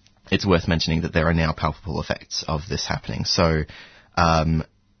it's worth mentioning that there are now palpable effects of this happening. So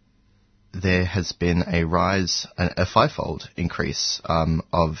there has been a rise, a fivefold increase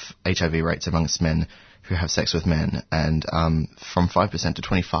of HIV rates amongst men who have sex with men, and from 5% to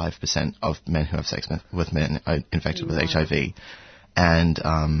 25% of men who have sex with men are infected with HIV. And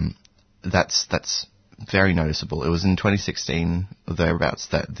that's very noticeable. It was in 2016, or thereabouts,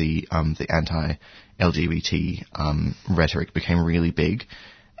 that the anti-LGBT rhetoric became really big.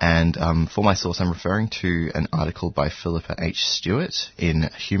 And for my source, I'm referring to an article by Philippa H. Stewart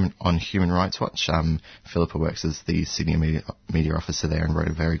on Human Rights Watch. Philippa works as the senior media officer there and wrote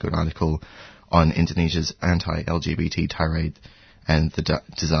a very good article on Indonesia's anti-LGBT tirade and the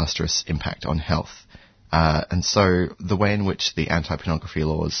disastrous impact on health. And so the way in which the anti-pornography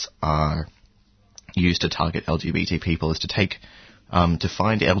laws are used to target LGBT people is to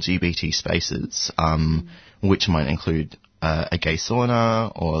find LGBT spaces, which might include a gay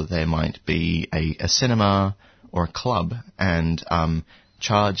sauna, or there might be a cinema or a club, and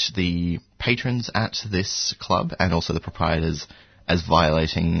charge the patrons at this club and also the proprietors as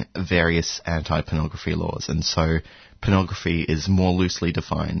violating various anti-pornography laws. And so pornography is more loosely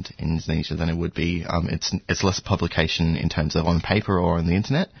defined in Indonesia than it would be. It's less publication in terms of on paper or on the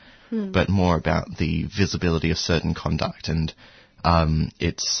internet, but more about the visibility of certain conduct, and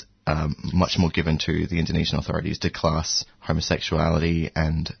it's much more given to the Indonesian authorities to class homosexuality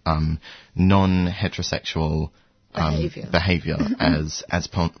and non-heterosexual behaviour as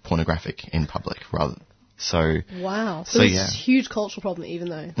pornographic in public, rather. So wow, so it's a huge cultural problem, even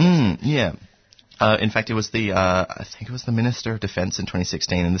though. Yeah. In fact, it was I think it was the Minister of Defence in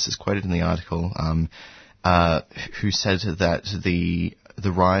 2016, and this is quoted in the article, who said that the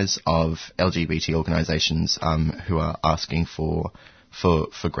rise of LGBT organisations who are asking for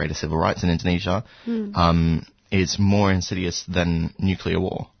greater civil rights in Indonesia is more insidious than nuclear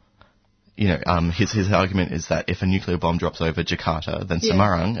war. You know, his argument is that if a nuclear bomb drops over Jakarta, then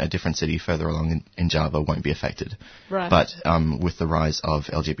Semarang, a different city further along in Java, won't be affected. Right. But with the rise of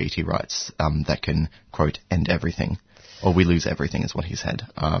LGBT rights, that can, quote, end everything. Or we lose everything, is what he said.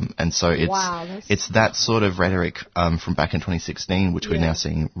 And so it's that sort of rhetoric from back in 2016, which we're now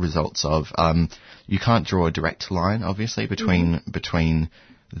seeing results of. You can't draw a direct line, obviously, between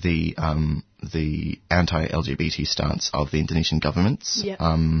the anti-LGBT stance of the Indonesian governments,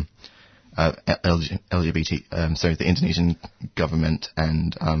 the Indonesian government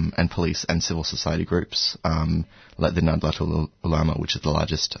and police and civil society groups, like the Nahdlatul Ulama, which is the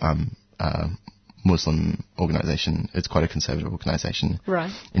largest Muslim organisation. It's quite a conservative organisation, right?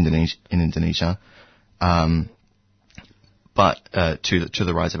 In Indonesia. But to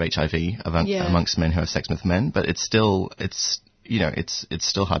the rise of HIV amongst men who have sex with men, but it's still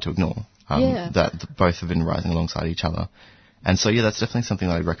hard to ignore that both have been rising alongside each other. And so that's definitely something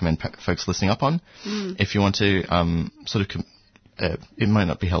that I'd recommend folks listening up on. If you want to it might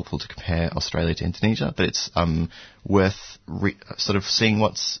not be helpful to compare Australia to Indonesia, but it's worth sort of seeing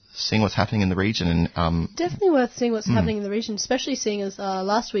what's happening in the region, and definitely worth seeing what's happening in the region, especially seeing as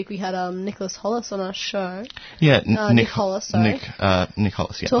last week we had Nicholas Hollis on our show. Yeah, Nick Hollis, sorry. Nick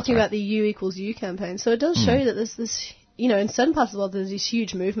Hollis, yeah. Talking about the U=U campaign. So it does show you that there's this, in certain parts of the world there's these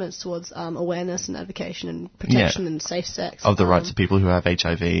huge movements towards awareness and advocation and protection and safe sex. Of the rights of people who have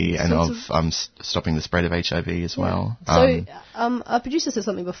HIV and of stopping the spread of HIV as well. So our producer said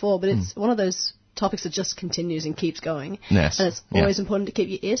something before, but it's one of those topics that just continues and keeps going. Yes. And it's always important to keep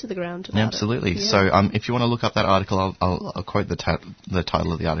your ear to the ground about absolutely. it. Yeah. So if you want to look up that article, I'll quote the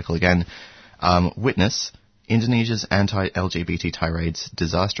title of the article again. Witness, Indonesia's anti-LGBT tirades,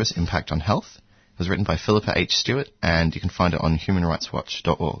 disastrous impact on health. It was written by Philippa H. Stewart, and you can find it on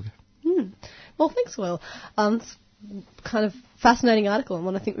humanrightswatch.org. Well, thanks, Will. kind of fascinating article and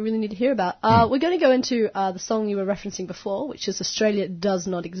one I think we really need to hear about. We're going to go into the song you were referencing before, which is Australia Does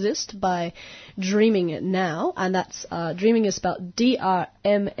Not Exist by Dreaming Now, and that's Dreaming is spelled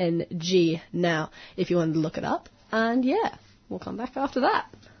DRMNG Now, if you wanted to look it up. And yeah, we'll come back after that.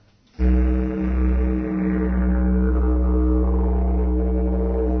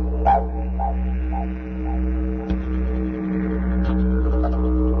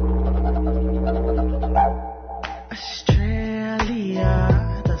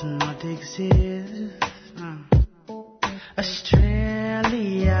 Australia does not exist.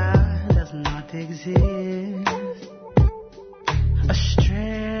 Australia does not exist.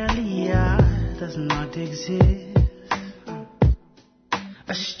 Australia does not exist.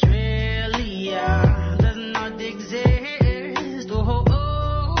 Australia does not exist. Oh, oh, oh.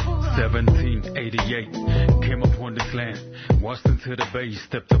 1788, came upon this land, washed into the bay,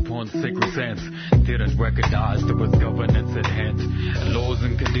 stepped upon sacred sands, didn't recognize there was governance at hand, laws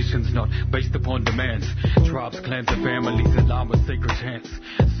and conditions not based upon demands, tribes, clans and families in line with sacred chants,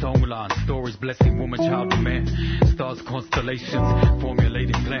 songlines, stories blessing woman, child and man, stars, constellations,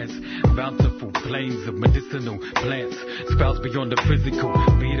 formulating plans, bountiful plains of medicinal plants, spells beyond the physical,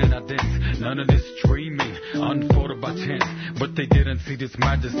 beating our dance, none of this dreaming, unfolded by chance, but they didn't see this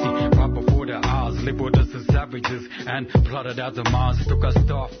majesty right before their eyes, labeled us as savages and plotted out the minds, took our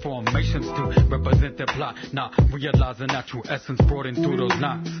star formations to represent their plot, not realizing natural essence brought in through those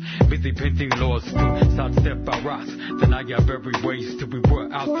knots, busy painting laws to sidestep our rights, deny our very ways to be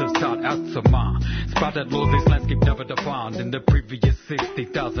brought out to start out to mind, spotted laws this landscape never defined in the previous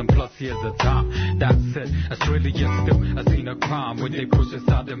 60,000 plus years of time. That said, Australia still a scene of crime when they push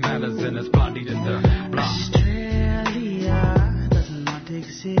aside the manners and it's blinded in the blind. Australia does not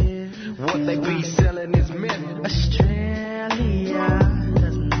exist. What they be selling is myth. Australia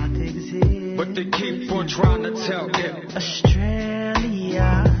does not exist. But they keep on trying to tell it.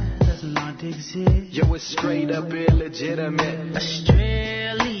 Australia does not exist. Yo, it's straight up illegitimate.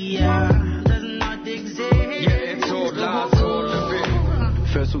 Australia does not exist. Yeah, it's all lies, all of it.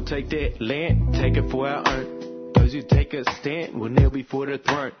 First we'll take that land, take it for our own. Those who take a stand will kneel before the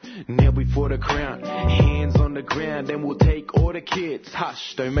throne, kneel before the crown. Hands on the ground, then we'll take all the kids.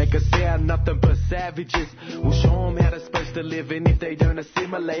 Hush, don't make a sound, nothing but savages. We'll show them how they're supposed to live, and if they don't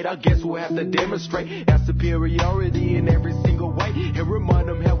assimilate, I guess we'll have to demonstrate our superiority in every single way, and remind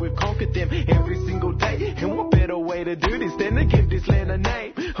them how we've conquered them every single day. And what better way to do this than to give this land a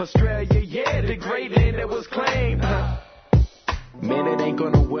name? Australia, yeah, the great land that was claimed. Man, it ain't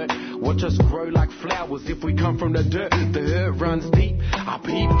gonna work. Watch us grow like flowers if we come from the dirt. The hurt runs deep. Our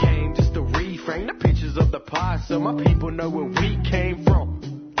peep came just to reframe the pictures of the past so my people know where we came from.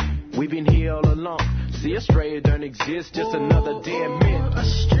 We've been here all along. See, Australia don't exist, just another damn myth.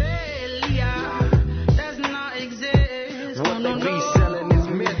 Australia does not exist. What they be selling is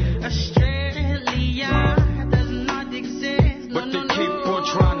myth. Australia does not exist. But they keep on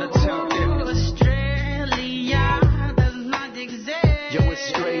trying to tell it.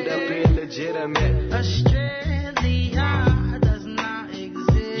 Straight up illegitimate. Australia does not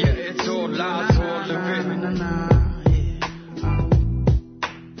exist. Yeah, it's all lies, all of it.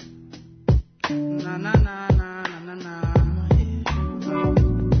 Na na na na na na.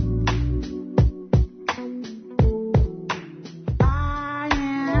 I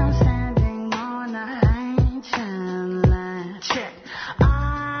am standing on an ancient land. Check.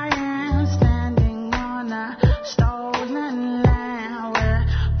 I am standing on a stolen land where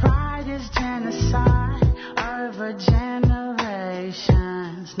pride is genocide over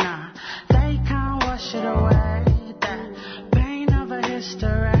generations. Nah, they can't wash it away. That pain of a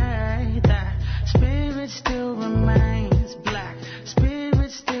history. That spirit still remains black.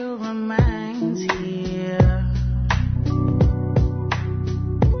 Spirit still remains here.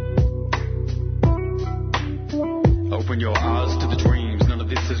 Open your eyes to the dreams. None of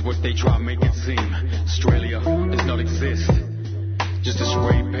this is what they try to make it seem. Australia does not exist. Just a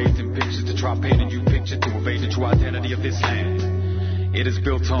charade, painting pictures to try paint a new picture to evade the true identity of this land. It is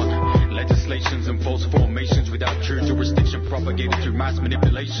built on legislations and false formations without true jurisdiction, propagated through mass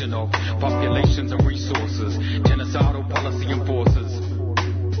manipulation of populations and resources, genocidal policy enforcers,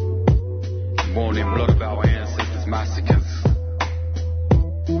 born in blood of our ancestors' massacres.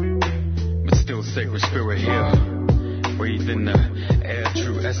 But still sacred spirit here, breathe in the air,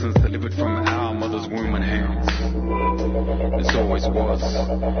 true essence delivered from our mother's womb and hands. This always was,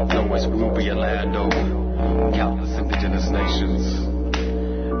 and always will be a land of countless indigenous nations,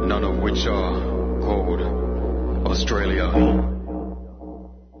 none of which are called Australia.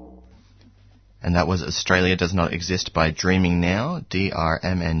 And that was Australia Does Not Exist by Dreaming Now,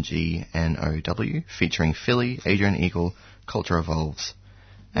 DRMNGNOW, featuring Philly, Adrian Eagle, Culture Evolves.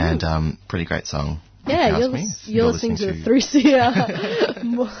 And pretty great song. Yeah, you're listening to the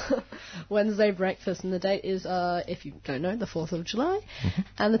 3CR Wednesday breakfast, and the date is, if you don't know, the 4th of July,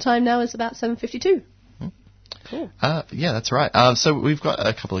 and the time now is about 7:52. Cool. Yeah, that's right. So we've got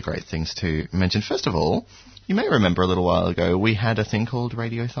a couple of great things to mention. First of all, you may remember a little while ago we had a thing called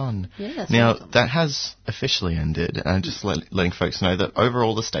Radiothon. Yes. Now, that has officially ended, and just letting folks know that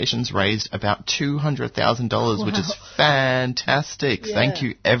overall the station's raised about $200,000, which is fantastic. Yeah. Thank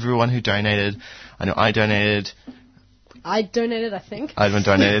you, everyone who donated. I know I donated. I donated, I think. Ivan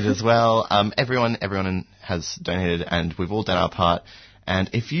donated as well. Everyone has donated, and we've all done our part.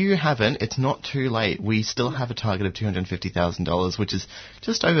 And if you haven't, it's not too late. We still have a target of $250,000, which is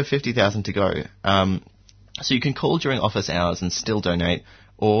just over $50,000 to go. So you can call during office hours and still donate,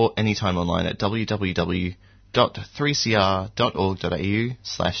 or anytime online at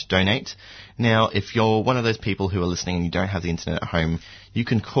www.3cr.org.au/donate. Now, if you're one of those people who are listening and you don't have the internet at home, you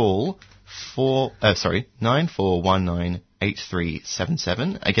can call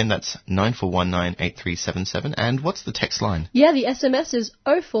 94198377. Again, that's 94198377. And what's the text line? Yeah, the SMS is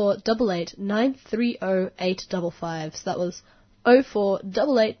 0488 930 855. So that was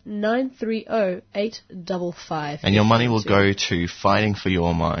 0488 930 855. And your money will go to Fighting for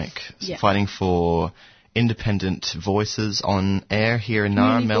Your Mic, fighting for independent voices on air here in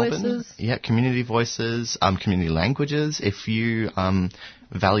Nara, Melbourne. Voices. Yeah, community voices, community languages. If you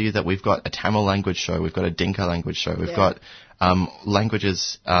value that we've got a Tamil language show, we've got a Dinka language show, we've got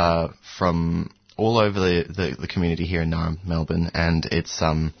languages from all over the community here in Nara, Melbourne, and it's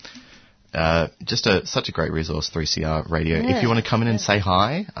just such a great resource, 3CR Radio. Yeah. If you want to come in and say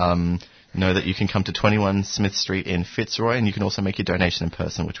hi, know that you can come to 21 Smith Street in Fitzroy, and you can also make your donation in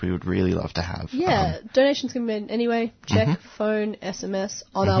person, which we would really love to have. Yeah, donations can be made anyway. Check, phone, SMS.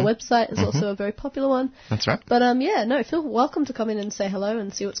 On our website is also a very popular one. That's right. But feel welcome to come in and say hello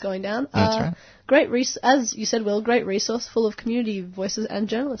and see what's going down. That's right. Great, as you said, Will, great resource full of community voices and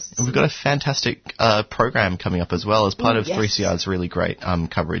journalists. And we've got a fantastic program coming up as well as part of 3CR's really great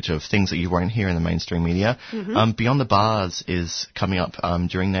coverage of things that you won't hear in the mainstream media. Beyond the Bars is coming up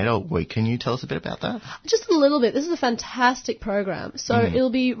during NAIDOC Week. Can you tell us a bit about that? Just a little bit. This is a fantastic program. So it'll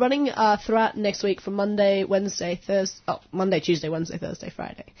be running throughout next week from Monday, Tuesday, Wednesday, Thursday,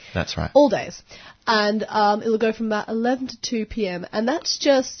 Friday. That's right. All days. And it'll go from about 11 to 2 p.m. And that's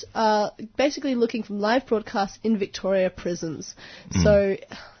just basically looking from live broadcasts in Victoria prisons. So,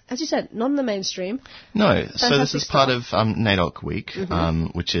 as you said, not in the mainstream. No. Fantastic so this is part of stuff. NAIDOC Week,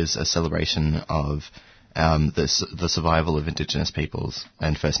 which is a celebration of the survival of Indigenous peoples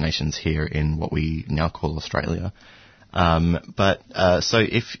and First Nations here in what we now call Australia. So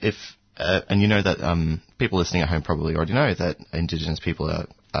if and you know that people listening at home probably already know that Indigenous people are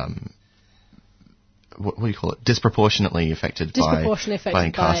what do you call it? Disproportionately affected by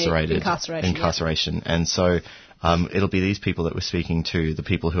incarceration. Yeah. And so it'll be these people that we're speaking to, the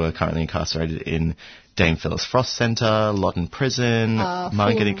people who are currently incarcerated in Dame Phyllis Frost Centre, Loddon Prison,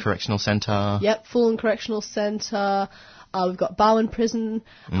 Margate Correctional Centre. Yep, Fulham Correctional Centre. We've got Barwon Prison,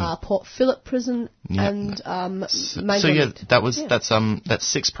 Port Phillip Prison, and that's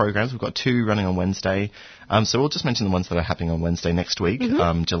 6 programs. We've got 2 running on Wednesday. So we'll just mention the ones that are happening on Wednesday next week,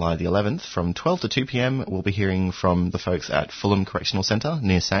 July the 11th, from 12 to 2 p.m. We'll be hearing from the folks at Fulham Correctional Centre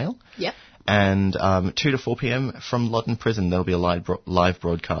near Sale. Yep. And 2 to 4 p.m. from Loddon Prison. There'll be a live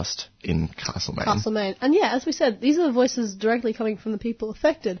broadcast in Castlemaine. And as we said, these are the voices directly coming from the people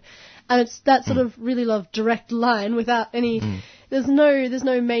affected. And it's that sort of really direct line without any... There's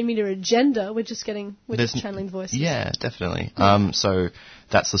no main media agenda. We're just channeling voices. Yeah, definitely. So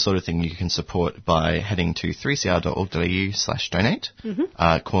that's the sort of thing you can support by heading to 3cr.org.au/donate,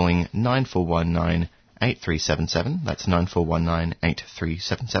 calling 9419 8377. That's 9419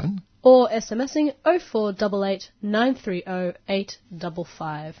 8377. Or SMSing 0488 930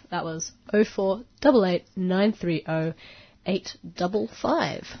 855. That was 0488 930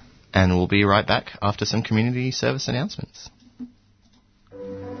 855. And we'll be right back after some community service announcements.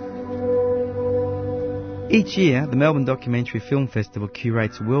 Each year, the Melbourne Documentary Film Festival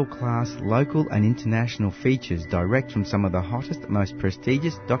curates world-class local and international features direct from some of the hottest, most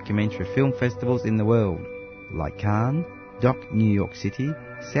prestigious documentary film festivals in the world, like Cannes, Doc New York City,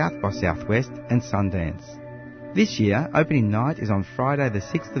 South by Southwest and Sundance. This year, opening night is on Friday the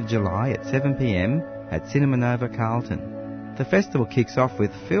 6th of July at 7 p.m. at Cinema Nova Carlton. The festival kicks off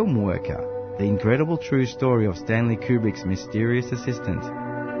with Film Worker, the incredible true story of Stanley Kubrick's mysterious assistant.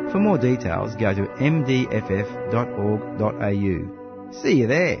 For more details, go to mdff.org.au. See you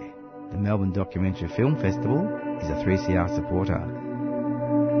there! The Melbourne Documentary Film Festival is a 3CR supporter.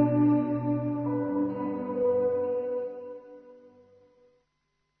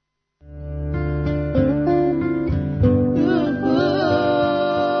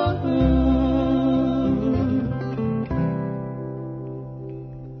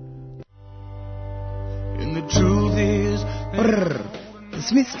 The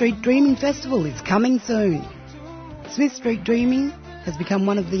Smith Street Dreaming Festival is coming soon. Smith Street Dreaming has become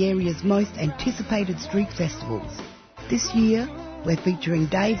one of the area's most anticipated street festivals. This year, we're featuring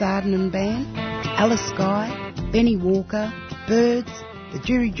Dave Arden and Band, Alice Skye, Benny Walker, Birds, the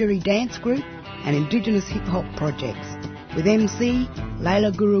Jury Jury Dance Group, and Indigenous Hip Hop projects, with MC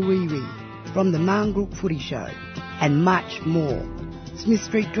Layla Guruwiri from the Marngroup Footy Show, and much more. Smith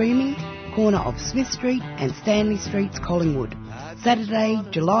Street Dreaming, corner of Smith Street and Stanley Streets, Collingwood. Saturday,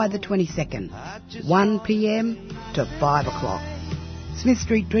 July the 22nd, 1 p.m. to 5 o'clock. Smith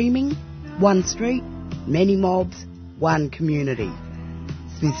Street Dreaming, one street, many mobs, one community.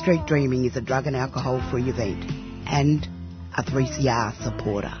 Smith Street Dreaming is a drug and alcohol-free event and a 3CR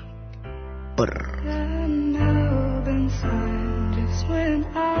supporter. Brrr. Just when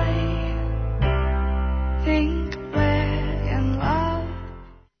I think we're in love.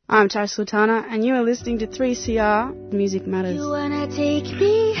 I'm Tara Sultana, and you are listening to 3CR Music Matters. You wanna take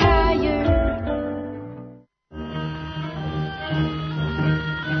me higher.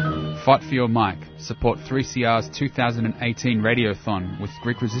 Fight for your mic. Support 3CR's 2018 Radiothon with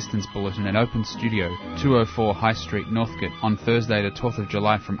Greek Resistance Bulletin at Open Studio, 204 High Street, Northcote, on Thursday the 12th of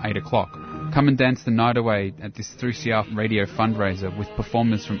July from 8 o'clock. Come and dance the night away at this 3CR radio fundraiser with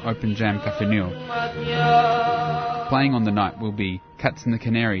performers from Open Jam Cafe Nil. Playing on the night will be Cats and the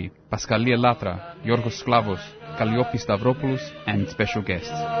Canary, Pascalia Latra, Yorgos Sklavos, Kalliopi Stavropoulos, and special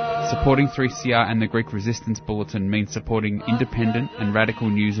guests. Supporting 3CR and the Greek Resistance Bulletin means supporting independent and radical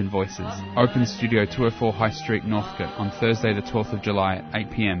news and voices. Open Studio 204 High Street, Northcote, on Thursday the 12th of July at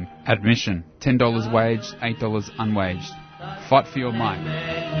 8 p.m. Admission, $10 waged, $8 unwaged. Fight for your mic.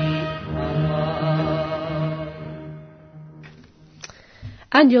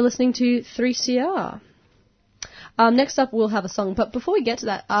 And you're listening to 3CR. Next up, we'll have a song. But before we get to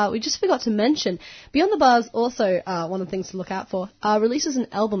that, we just forgot to mention, Beyond the Bars also, one of the things to look out for, releases an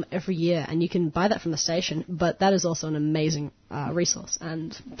album every year, and you can buy that from the station, but that is also an amazing resource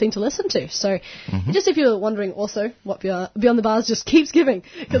and thing to listen to. So just if you're wondering also what Beyond the Bars just keeps giving,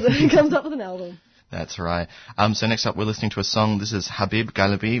 because it comes up with an album. That's right. So next up, we're listening to a song. This is Habib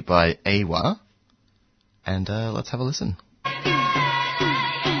Galabi by Awa. And let's have a listen.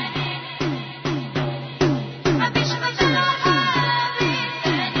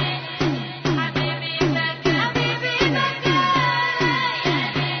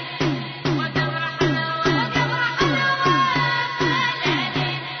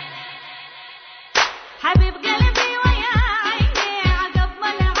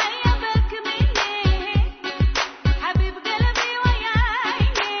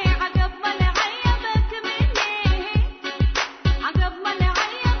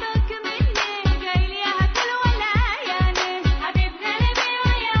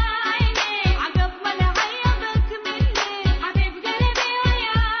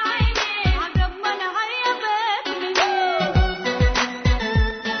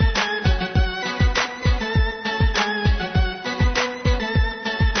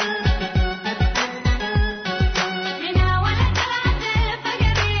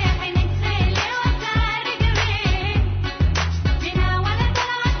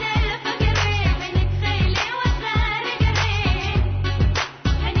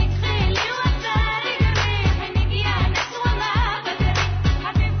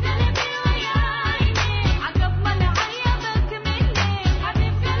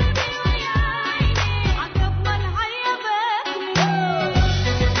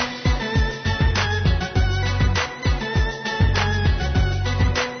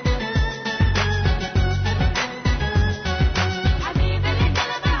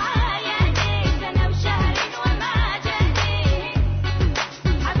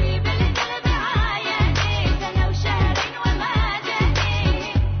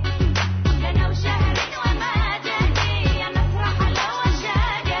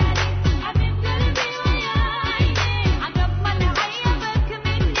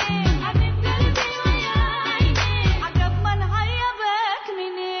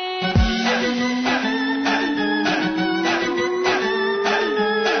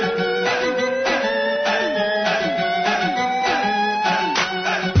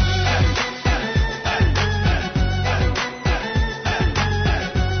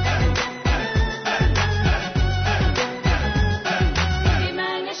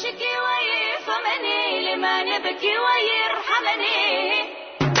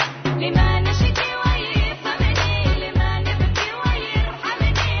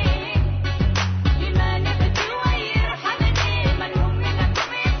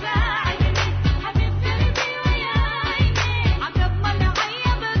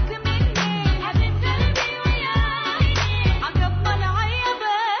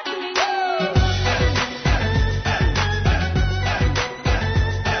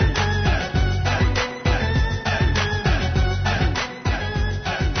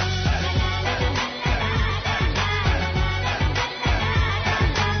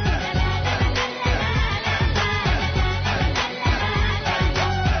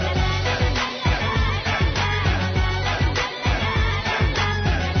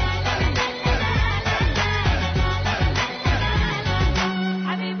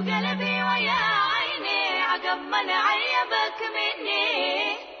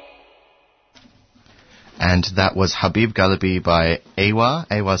 and that was Habib Galabi by Awa.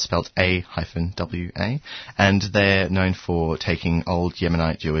 Awa spelled A-W-A, and they're known for taking old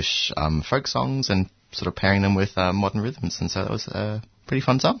Yemenite Jewish folk songs and sort of pairing them with modern rhythms, and so that was a pretty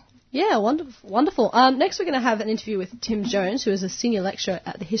fun song. Yeah, wonderful. Next we're going to have an interview with Tim Jones, who is a senior lecturer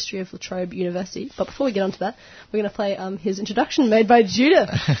at the History of La Trobe University. But before we get on to that, we're going to play his introduction made by Judith,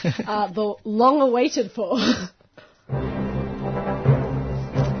 the long-awaited for.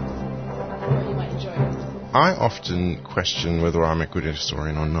 I often question whether I'm a good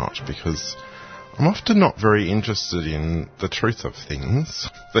historian or not, because I'm often not very interested in the truth of things,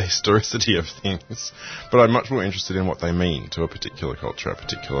 the historicity of things, but I'm much more interested in what they mean to a particular culture at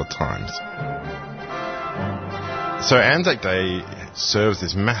particular times. So Anzac Day serves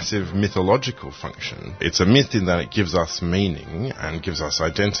this massive mythological function. It's a myth in that it gives us meaning and gives us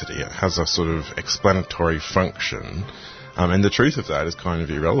identity. It has a sort of explanatory function. And the truth of that is kind of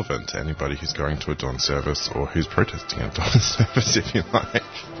irrelevant to anybody who's going to a dawn service or who's protesting a dawn service, if you like.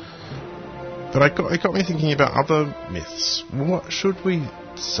 But it got me thinking about other myths. What should we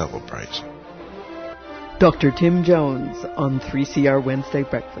celebrate? Dr. Tim Jones on 3CR Wednesday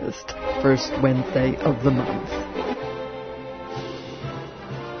Breakfast, first Wednesday of the month.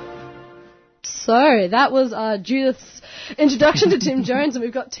 So, that was Judith's introduction to Tim Jones, and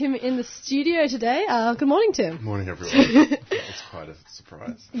we've got Tim in the studio today. Good morning, Tim. Good morning, everyone. It's quite a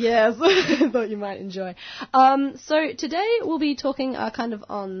surprise. Yes, I thought you might enjoy. So today we'll be talking kind of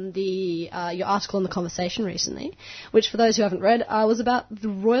on the your article in The Conversation recently, which for those who haven't read was about the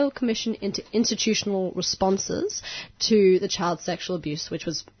Royal Commission into Institutional Responses to the Child Sexual Abuse, which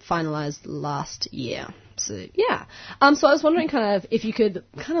was finalised last year. So, yeah. So I was wondering kind of if you could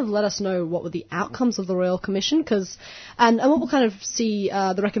kind of let us know what were the outcomes of the Royal Commission, and what we'll kind of see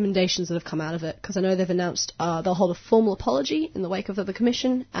the recommendations that have come out of it, because I know they've announced they'll hold a formal apology in the wake of the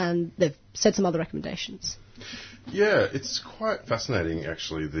Commission, and they've said some other recommendations. Yeah, it's quite fascinating,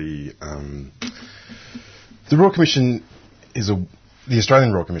 actually. The Royal Commission the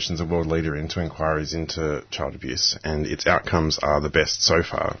Australian Royal Commission is a world leader into inquiries into child abuse, and its outcomes are the best so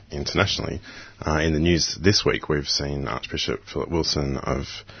far internationally. In the news this week, we've seen Archbishop Philip Wilson of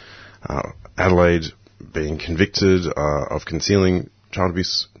Adelaide being convicted of concealing child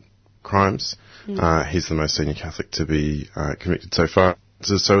abuse crimes. He's the most senior Catholic to be convicted so far.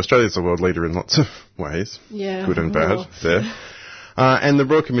 So Australia's a world leader in lots of ways, good and bad there. And the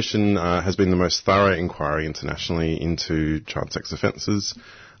Royal Commission has been the most thorough inquiry internationally into child sex offences.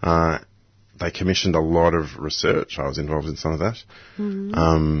 They commissioned a lot of research. I was involved in some of that,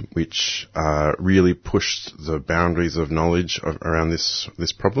 which really pushed the boundaries of knowledge around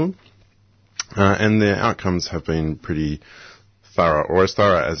this problem. And their outcomes have been pretty thorough, or as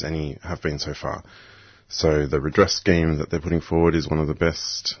thorough as any have been so far. So the redress scheme that they're putting forward is one of the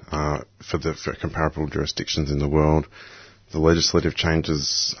best for comparable jurisdictions in the world. The legislative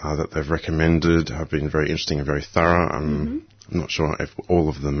changes that they've recommended have been very interesting and very thorough. I'm not sure if all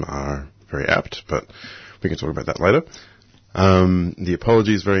of them are very apt, but we can talk about that later. The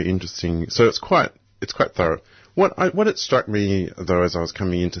apology is very interesting. So it's quite thorough. What it struck me, though, as I was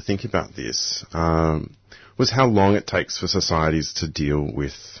coming in to think about this, was how long it takes for societies to deal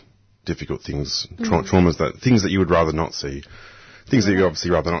with difficult things, traumas, things that you would rather not see. Things that you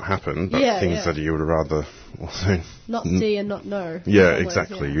obviously rather not happen, but things that you would rather also not see and not know. Yeah,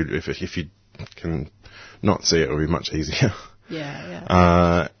 exactly. If you can not see it, it would be much easier.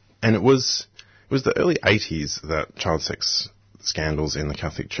 And it was the early 80s that child sex scandals in the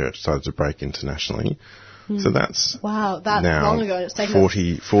Catholic Church started to break internationally. So that's that now long ago. It's taken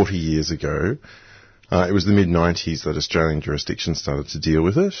 40 years ago. It was the mid-90s that Australian jurisdictions started to deal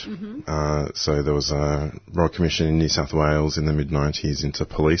with it. So there was a Royal Commission in New South Wales in the mid-90s into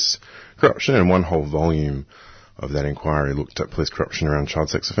police corruption, and one whole volume of that inquiry looked at police corruption around child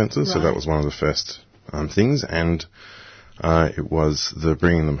sex offences. Right. So that was one of the first things, and it was the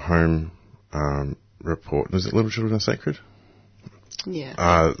Bringing Them Home report. Was it Little Children Are Sacred?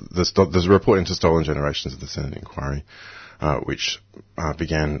 Yeah. There's a report into Stolen Generations of the Senate inquiry, which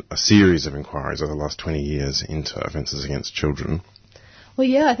began a series of inquiries over the last 20 years into offences against children. Well,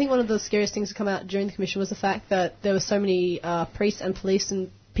 yeah, I think one of the scariest things to come out during the commission was the fact that there were so many priests and police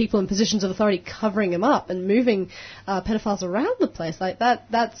and people in positions of authority covering them up and moving pedophiles around the place. Like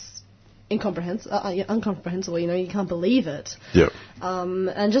that's incomprehensible, you can't believe it. Yeah.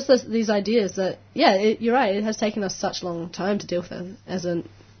 And just these ideas that, you're right, it has taken us such a long time to deal with it as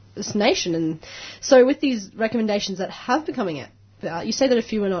this nation. And so with these recommendations that have been coming out, you say that a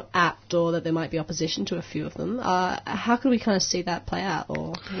few are not apt or that there might be opposition to a few of them. How could we kind of see that play out, or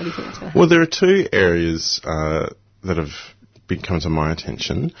what do you think that's going to happen? Well, there are two areas that have come to my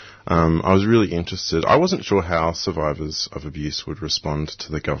attention. I was really interested. I wasn't sure how survivors of abuse would respond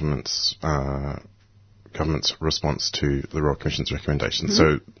to the government's response to the Royal Commission's recommendations.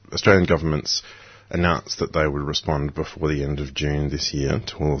 So Australian governments announced that they would respond before the end of June this year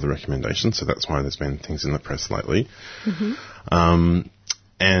to all of the recommendations, so that's why there's been things in the press lately.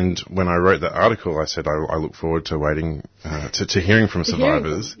 And when I wrote that article, I said I look forward to waiting to hearing from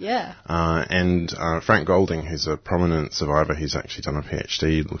survivors. And Frank Golding, who's a prominent survivor, he's actually done a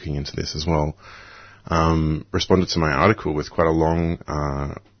PhD looking into this as well, responded to my article with quite a long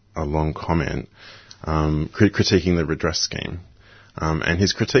comment critiquing the redress scheme. And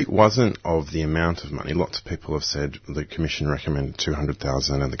his critique wasn't of the amount of money. Lots of people have said the Commission recommended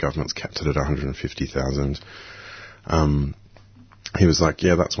 $200,000 and the government's capped it at $150,000. He was like,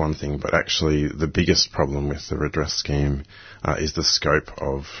 yeah, that's one thing, but actually the biggest problem with the redress scheme is the scope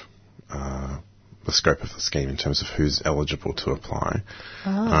of the scheme in terms of who's eligible to apply.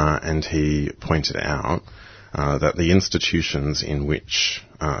 And he pointed out that the institutions in which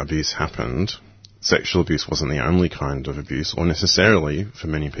abuse happened, sexual abuse wasn't the only kind of abuse, or necessarily, for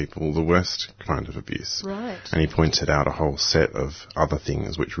many people, the worst kind of abuse. And he pointed out a whole set of other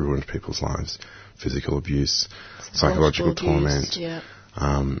things which ruined people's lives: physical abuse, psychological torment,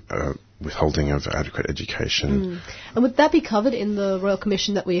 withholding of adequate education. And would that be covered in the Royal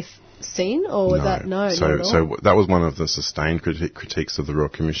Commission that we've seen, or was that not at all? So that was one of the sustained critiques of the Royal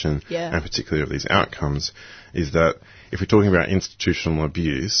Commission, and particularly of these outcomes, is that if we're talking about institutional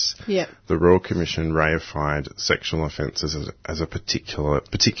abuse, the Royal Commission reified sexual offences as a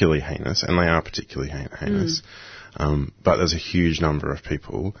particularly heinous, and they are particularly heinous. But there's a huge number of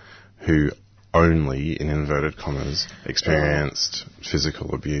people who only, in inverted commas, experienced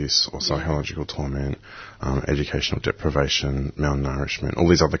physical abuse or psychological torment, educational deprivation, malnourishment, all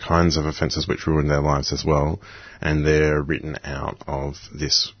these other kinds of offences which ruin their lives as well, and they're written out of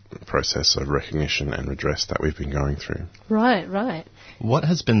this process of recognition and redress that we've been going through. Right. What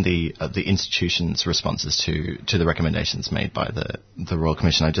has been the institution's responses to the recommendations made by the Royal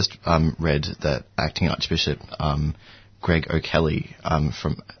Commission? I just read that Acting Archbishop Greg O'Kelly,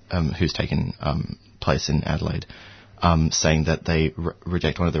 who's taken place in Adelaide, saying that they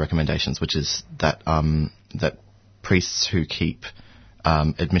reject one of the recommendations, which is that that priests who keep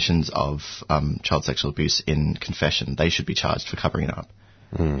admissions of child sexual abuse in confession, they should be charged for covering it up.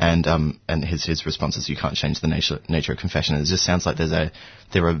 And his response is, you can't change the nature of confession. And it just sounds like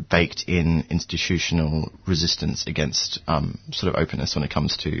there are baked in institutional resistance against sort of openness when it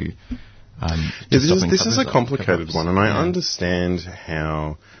comes to this is a complicated one, and I understand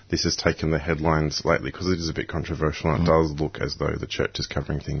how this has taken the headlines lately, because it is a bit controversial, and it does look as though the church is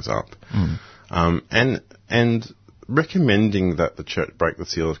covering things up. And recommending that the church break the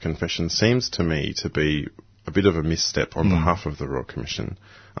seal of confession seems to me to be a bit of a misstep on behalf of the Royal Commission.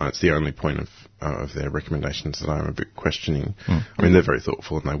 It's the only point of their recommendations that I'm a bit questioning. I mean, they're very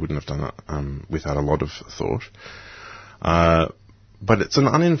thoughtful, and they wouldn't have done it without a lot of thought. But it's an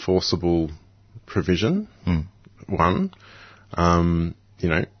unenforceable provision. One, if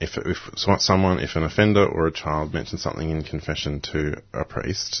an offender or a child mentions something in confession to a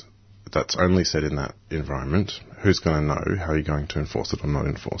priest that's only said in that environment, who's going to know? How are you going to enforce it or not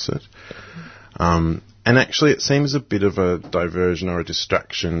enforce it? And actually, it seems a bit of a diversion or a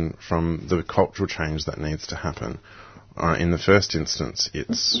distraction from the cultural change that needs to happen. In the first instance,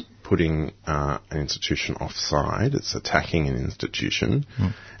 it's putting an institution offside. It's attacking an institution.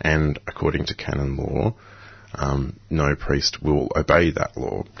 And according to canon law, no priest will obey that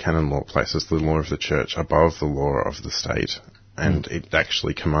law. Canon law places the law of the church above the law of the state, and it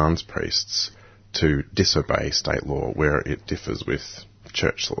actually commands priests to disobey state law where it differs with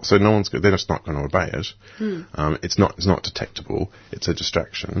church law. So they're just not going to obey it. It's not detectable. It's a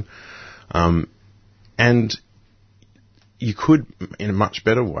distraction. And you could, in a much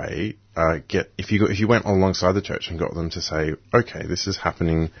better way, if you went alongside the church and got them to say, okay, this is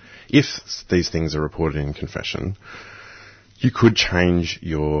happening. If these things are reported in confession, you could change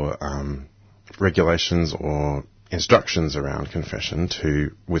your regulations or instructions around confession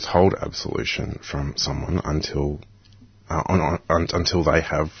to withhold absolution from someone until they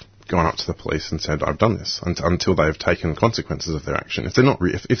have gone up to the police and said, I've done this, until they've taken consequences of their action.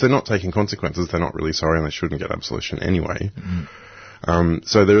 If they're not taking consequences, they're not really sorry, and they shouldn't get absolution anyway.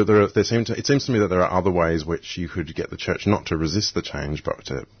 So it seems to me that there are other ways which you could get the church not to resist the change, but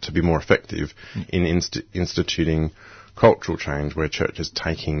to be more effective in instituting cultural change where church is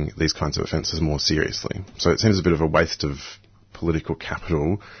taking these kinds of offences more seriously. So it seems a bit of a waste of political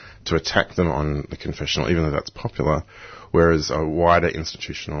capital to attack them on the confessional, even though that's popular, whereas a wider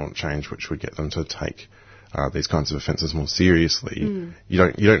institutional change which would get them to take these kinds of offences more seriously. You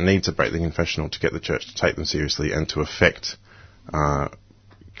don't need to break the confessional to get the church to take them seriously and to affect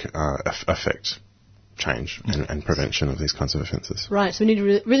change and prevention of these kinds of offences. Right, so we need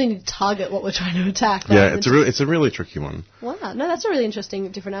to really need to target what we're trying to attack. Yeah, it's a really tricky one. Wow, no, that's a really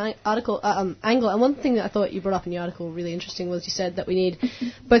interesting, different article angle. And one thing that I thought you brought up in your article really interesting was you said that we need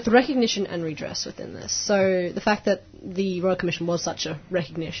both the recognition and redress within this. So the fact that the Royal Commission was such a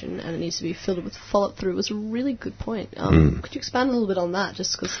recognition and it needs to be filled with follow through was a really good point. Could you expand a little bit on that,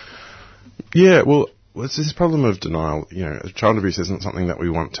 just because? Yeah, well, it's this problem of denial. Child abuse isn't something that we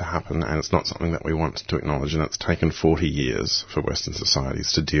want to happen, and it's not something that we want to acknowledge, and it's taken 40 years for Western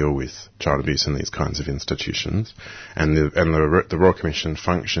societies to deal with child abuse in these kinds of institutions, and the Royal Commission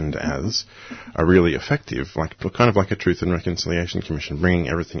functioned as a really effective, kind of like a Truth and Reconciliation Commission, bringing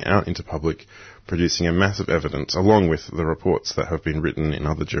everything out into public, producing a massive evidence, along with the reports that have been written in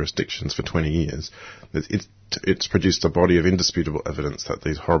other jurisdictions for 20 years. It's produced a body of indisputable evidence that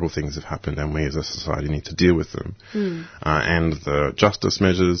these horrible things have happened and we as a society need to deal with them. And the justice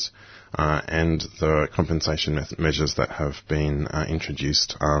measures and the compensation measures that have been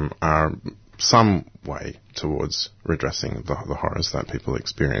introduced are some way towards redressing the horrors that people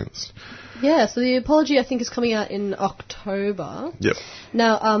experienced. Yeah, so the apology I think is coming out in October. Yep.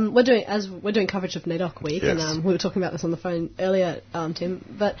 Now we're doing coverage of NAIDOC Week, yes. And we were talking about this on the phone earlier, Tim.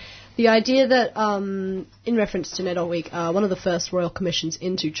 But the idea that in reference to NAIDOC Week, one of the first royal commissions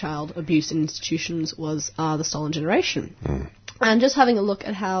into child abuse in institutions was the Stolen Generation. And just having a look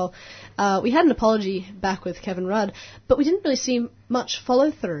at how we had an apology back with Kevin Rudd, but we didn't really see much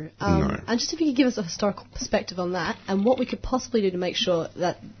follow through. No. And just if you could give us a historical perspective on that and what we could possibly do to make sure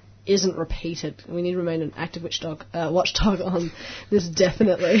that isn't repeated. We need to remain an active watchdog on this,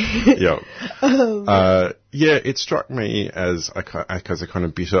 definitely. Yeah. It struck me as a kind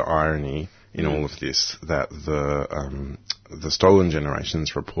of bitter irony in all of this that the Stolen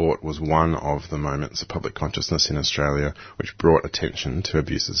Generations report was one of the moments of public consciousness in Australia which brought attention to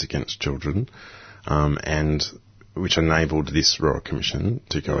abuses against children, and which enabled this Royal Commission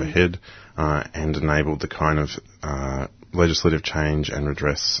to go ahead and enabled the kind of legislative change and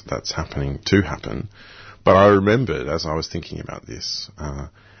redress that's happening to happen. But I remembered, as I was thinking about this,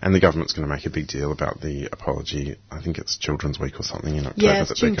 and the government's going to make a big deal about the apology. I think it's Children's Week or something in October. Yeah,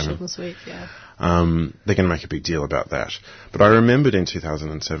 it's Children's Week, yeah. They're going to make a big deal about that. But I remembered in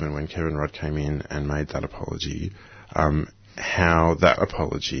 2007 when Kevin Rudd came in and made that apology, how that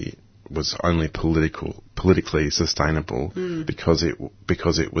apology was only politically sustainable because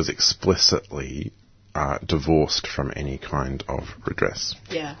it was explicitly divorced from any kind of redress.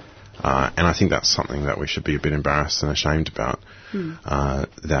 Yeah. And I think that's something that we should be a bit embarrassed and ashamed about,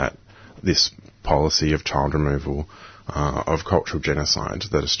 that this policy of child removal, of cultural genocide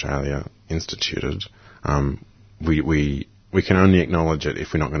that Australia instituted, we can only acknowledge it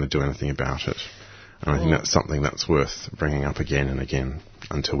if we're not going to do anything about it. And I think that's something that's worth bringing up again and again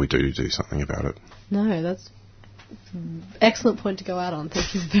until we do something about it. No, that's excellent point to go out on.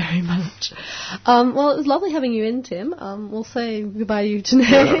 Thank you very much. Well, it was lovely having you in, Tim. We'll say goodbye to you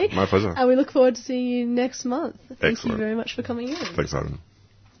today. Yeah, my pleasure. And we look forward to seeing you next month. Thank Excellent. you very much for coming in. Thanks, Ivan.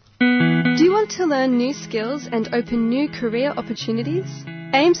 Do you want to learn new skills and open new career opportunities?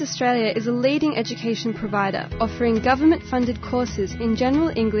 AIMS Australia is a leading education provider offering government-funded courses in general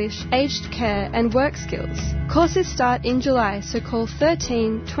English, aged care and work skills. Courses start in July, so call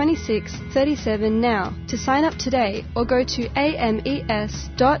 13 26 37 now to sign up today or go to ames.net.au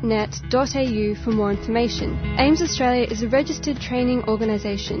for more information. AIMS Australia is a registered training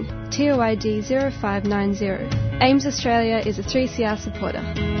organisation, TOID 0590. AIMS Australia is a 3CR supporter.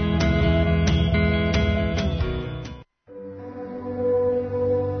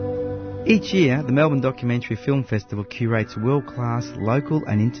 Each year, the Melbourne Documentary Film Festival curates world-class local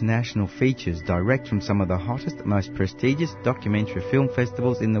and international features direct from some of the hottest, most prestigious documentary film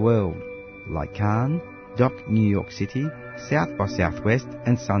festivals in the world, like Cannes, Doc New York City, South by Southwest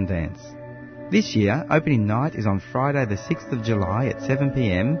and Sundance. This year, opening night is on Friday the 6th of July at 7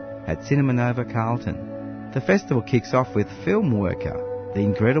 p.m. at Cinema Nova Carlton. The festival kicks off with Film Worker, the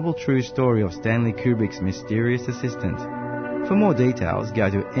incredible true story of Stanley Kubrick's mysterious assistant. For more details,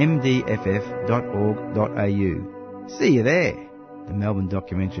 go to mdff.org.au. See you there! The Melbourne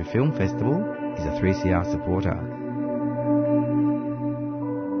Documentary Film Festival is a 3CR supporter.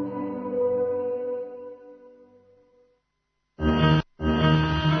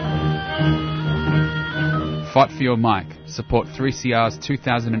 Fight for your mic. Support 3CR's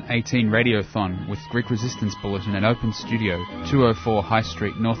 2018 Radiothon with Greek Resistance Bulletin and Open Studio, 204 High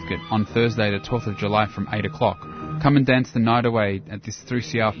Street, Northcote, on Thursday the 12th of July from 8 o'clock. Come and dance the night away at this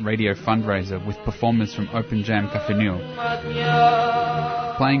 3CR radio fundraiser with performers from Open Jam Cafe Nil.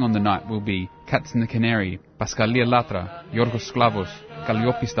 Playing on the night will be Cats and the Canary, Paskalia Latra, Yorgos Sklavos,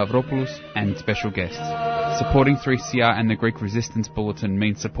 Kalliopi Stavropoulos, and special guests. Supporting 3CR and the Greek Resistance Bulletin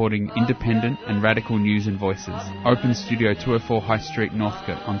means supporting independent and radical news and voices. Open Studio 204 High Street,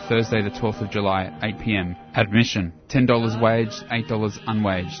 Northcote on Thursday the 12th of July at 8 p.m. Admission, $10 waged, $8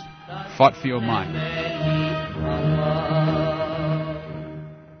 unwaged. Fight for your mic.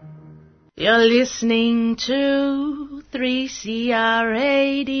 You're listening to 3CR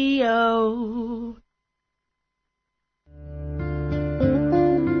Radio.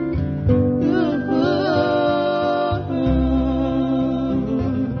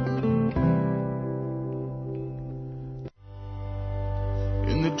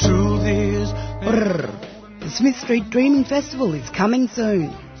 And the truth is, the Smith Street Dreaming Festival is coming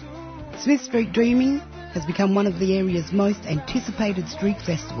soon. Smith Street Dreaming has become one of the area's most anticipated street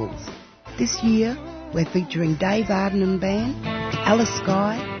festivals. This year, we're featuring Dave Arden and Band, Alice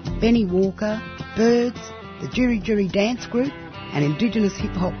Skye, Benny Walker, Birds, the Jiri Jiri Dance Group, and Indigenous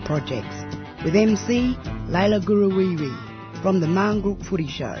Hip Hop projects, with MC Layla Guruwiri from the Mangrook Footy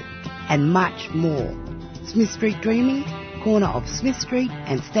Show, and much more. Smith Street Dreaming, corner of Smith Street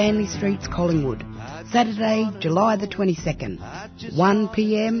and Stanley Streets, Collingwood. Saturday, July the 22nd, 1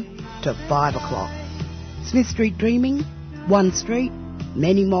 p.m. to 5 o'clock. Smith Street Dreaming, one street,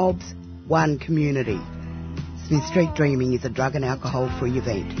 many mobs, one community. Smith Street Dreaming is a drug and alcohol-free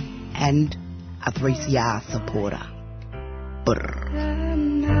event and a 3CR supporter.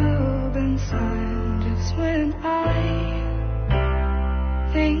 Just when I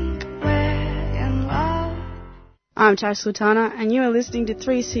think we're in love. I'm Tash Sultana, and you are listening to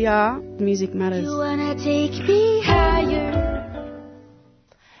 3CR Music Matters. You wanna take me higher.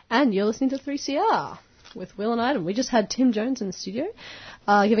 And you're listening to 3CR with Will and Iden. We just had Tim Jones in the studio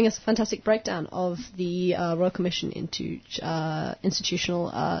giving us a fantastic breakdown of the Royal Commission into institutional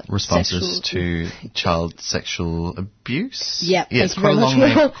responses to child sexual abuse. Yep, yeah, it's quite a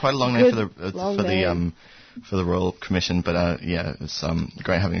long name for the Royal Commission, but yeah, it's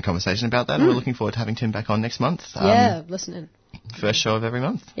great having a conversation about that. And we're looking forward to having Tim back on next month. Listening. First show of every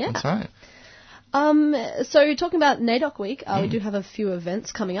month. Yeah, that's right. So talking about NAIDOC Week, we do have a few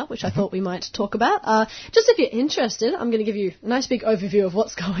events coming up, which I thought we might talk about. Just if you're interested, I'm going to give you a nice big overview of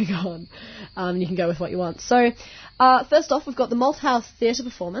what's going on. You can go with what you want. So, first off, we've got the Malthouse Theatre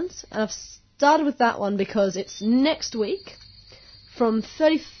performance. And I've started with that one because it's next week from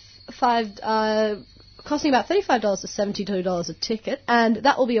costing about $35 to $72 a ticket, and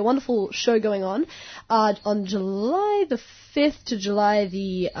that will be a wonderful show going on July the 5th to July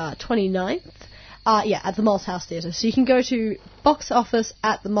the 29th. At the Malthouse Theatre. So you can go to box office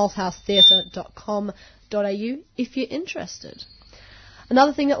at themalthousetheatre.com.au if you're interested.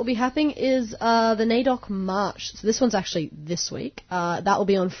 Another thing that will be happening is the NAIDOC March. So this one's actually this week. That will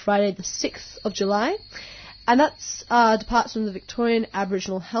be on Friday the 6th of July. And that's departs from the Victorian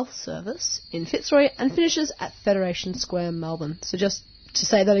Aboriginal Health Service in Fitzroy and finishes at Federation Square, Melbourne. So just to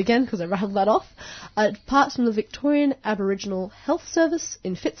say that again, because I rattled that off, it departs from the Victorian Aboriginal Health Service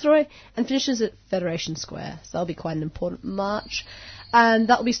in Fitzroy and finishes at Federation Square. So that'll be quite an important march. And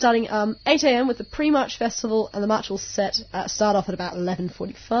that will be starting 8 a.m. with the pre-march festival, and the march will start off at about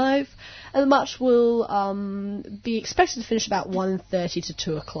 11:45, and the march will be expected to finish about 1:30 to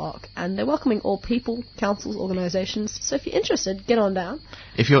 2 o'clock. And they're welcoming all people, councils, organisations. So if you're interested, get on down.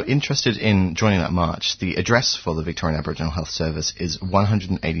 If you're interested in joining that march, the address for the Victorian Aboriginal Health Service is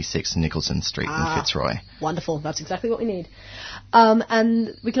 186 Nicholson Street in Fitzroy. Wonderful. That's exactly what we need.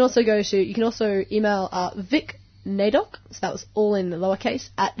 And we can also you can also email Vic NAIDOC, so that was all in lowercase,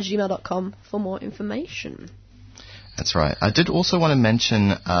 at gmail.com for more information. That's right. I did also want to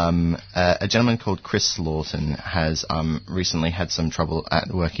mention a gentleman called Chris Lawton has recently had some trouble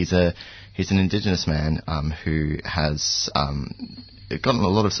at work. He's an Indigenous man who has gotten a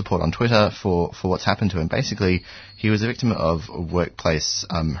lot of support on Twitter for what's happened to him. Basically, he was a victim of workplace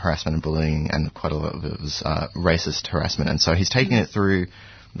harassment and bullying, and quite a lot of it was racist harassment, and so he's taking it through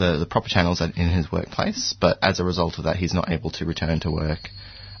the proper channels in his workplace, but as a result of that, he's not able to return to work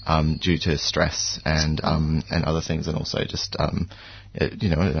due to stress and other things, and also just an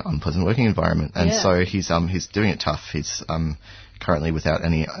unpleasant working environment. And so he's doing it tough. He's currently without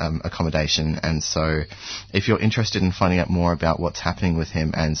any accommodation, and so if you're interested in finding out more about what's happening with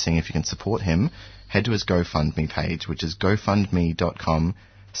him and seeing if you can support him, head to his GoFundMe page, which is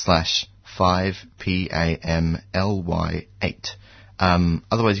gofundme.com/5PAMLY8.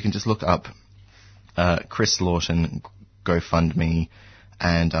 Otherwise, you can just look up Chris Lawton GoFundMe,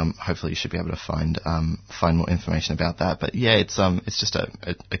 and hopefully you should be able to find more information about that. But yeah, it's just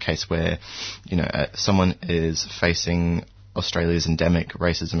a case where, someone is facing Australia's endemic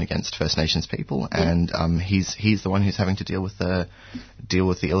racism against First Nations people, and he's the one who's having to deal with the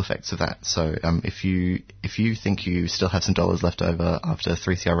ill effects of that. So if you think you still have some dollars left over after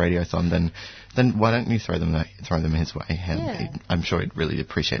 3CR Radiothon, then why don't you throw them his way? I'm sure he'd really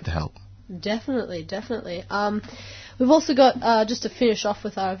appreciate the help. Definitely. We've also got, just to finish off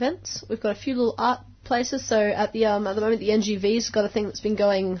with our events, we've got a few little art places. So at the moment, the NGV's got a thing that's been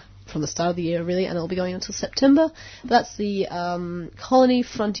going from the start of the year, really, and it'll be going until September. That's the Colony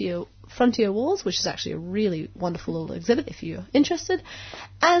Frontier Wars, which is actually a really wonderful little exhibit if you're interested,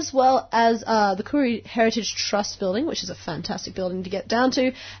 as well as the Koori Heritage Trust building, which is a fantastic building to get down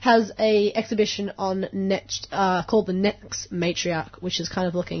to, has a exhibition on called The Next Matriarch, which is kind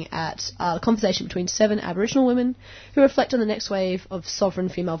of looking at the conversation between 7 Aboriginal women who reflect on the next wave of sovereign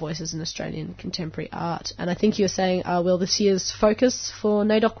female voices in Australian contemporary art. And I think you were saying, Will, this year's focus for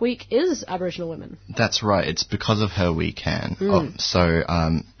NAIDOC Week is Aboriginal women. That's right. It's because of her we can.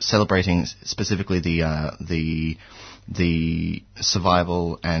 Celebrating specifically the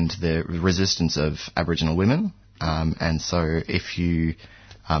survival and the resistance of Aboriginal women. And so if you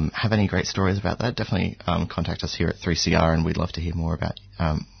have any great stories about that, definitely contact us here at 3CR, and we'd love to hear more about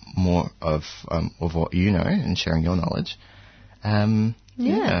more of what you know and sharing your knowledge.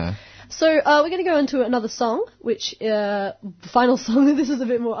 So we're going to go into another song, which final song. This is a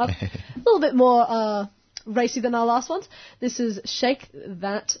bit more a little bit more racy than our last ones. This is "Shake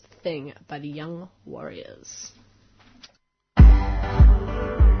That Thing" by the Young Warriors.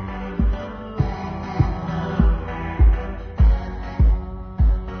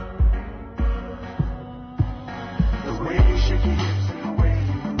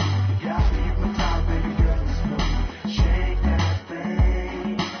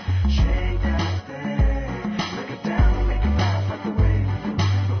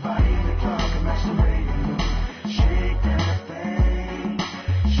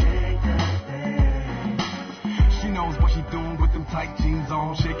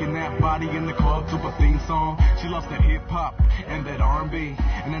 Shaking that body in the club to a theme song. She loves that hip-hop and that R&B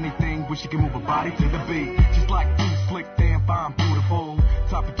and anything where she can move her body to the beat. She's like too slick, damn fine, beautiful.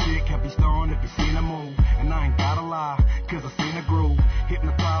 Type of chick, have you stoned if you seen her move. And I ain't gotta lie, cause I seen her groove.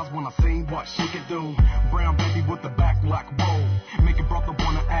 Hypnotized when I seen what she could do. Brown baby with the back like whoa. Make a brother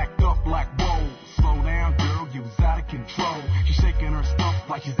wanna act up like whoa. Slow down, girl, you was out of control. She's shaking her stuff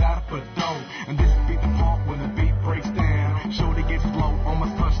like she's out of for dough. And this beat the part when the beat breaks down. Shorty gets slow,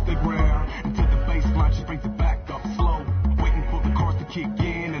 almost touch the ground. Until the bass line, she brings it back up slow. Waiting for the chorus to kick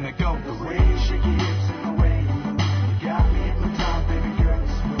in and it goes. The way you shake your hips and the way you move. You got me hypnotized, baby girl,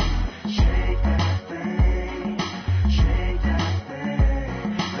 it's smooth. Shake that thing, shake that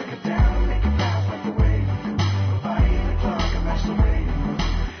thing. Break it down and make it bounce like the way you do. My body in the club can match the way you move.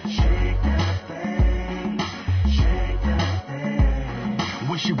 Shake that thing, shake that thing.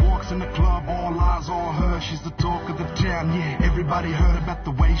 When she walks in the club, all eyes on her. She's the talk of the town, yeah. Everybody heard about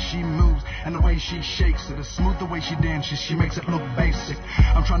the way she moves and the way she shakes it. It's smooth the way she dances, she makes it look basic.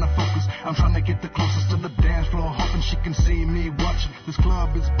 I'm trying to focus, I'm trying to get the closest to the dance floor, hoping she can see me watching. This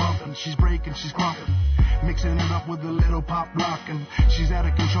club is bumping, she's breaking, she's grumping, mixing it up with a little pop rocking. She's out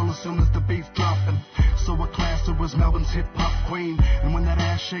of control as soon as the beat's dropping. So I class her as Melbourne's hip-hop queen. And when that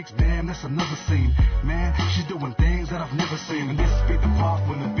ass shakes, damn, that's another scene. Man, she's doing things that I've never seen. And this be the part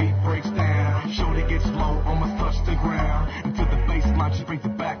when the beat breaks down. Shorty gets low, almost touch the ground. Until the bass line, she brings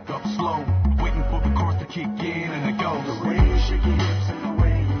it back up slow. Waiting for the chorus to kick in and it goes. The way you shake your hips and the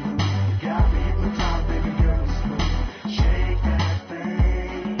way you move. You got me hypnotized, baby girl, it's smooth. Shake that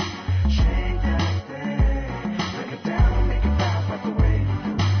thing, shake that thing. Break it down and make it bounce like the way you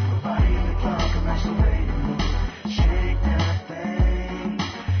do. My body in the club can match the way you move. Shake that thing,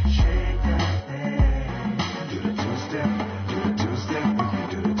 shake that thing. Do the two-step, do the two-step,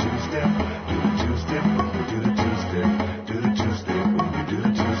 do the two-step, do the two-step, do the two-step, do the two-step, do the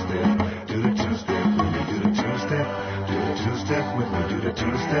two-step, do the two-step, do the two-step, do the two-step with me, do the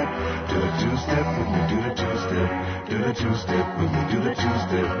two-step, do the two-step with me, do the two-step, do the two-step with me, do the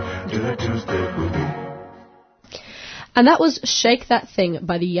two-step, do the two-step with me. And that was Shake That Thing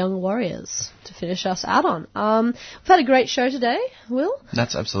by the Young Warriors to finish us out on. We've had a great show today, Will.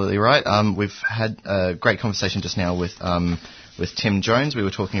 That's absolutely right. We've had a great conversation just now with Tim Jones. We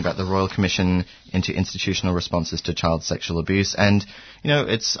were talking about the Royal Commission into Institutional Responses to Child Sexual Abuse. And,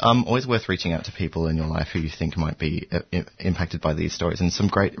 it's always worth reaching out to people in your life who you think might be impacted by these stories, and some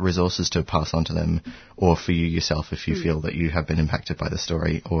great resources to pass on to them, or for you yourself if you feel that you have been impacted by the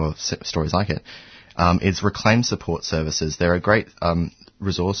story or stories like it. Is Reclaim Support Services. They're a great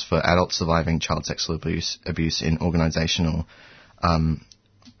resource for adults surviving child sexual abuse in organisational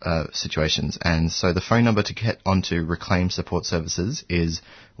situations. And so the phone number to get onto Reclaim Support Services is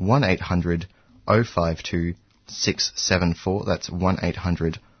 1-800-052-674. That's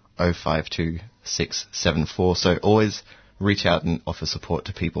 1-800-052-674. So always reach out and offer support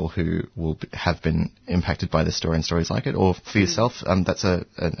to people who have been impacted by this story and stories like it, or for yourself. That's a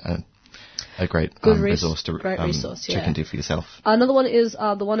great resource to check into for yourself. Another one is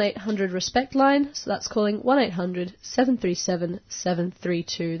the 1-800-RESPECT line. So that's calling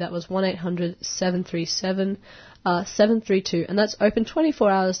 1-800-737-732. That was 1-800-737-732. And that's open 24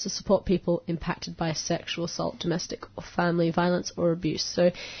 hours to support people impacted by sexual assault, domestic or family violence or abuse.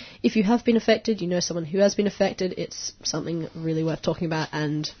 So if you have been affected, you know someone who has been affected, it's something really worth talking about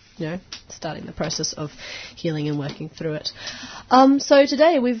and, starting the process of healing and working through it. So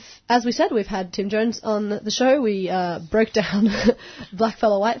today, as we said, we've had Tim Jones on the show. We broke down Black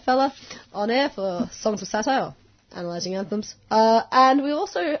Fella, White Fella on air for Songs of Satire, analysing anthems. And we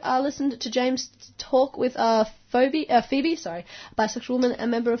also listened to James talk with Phoebe, a bisexual woman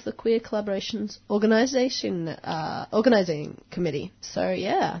and member of the Queer Collaborations organising committee. So,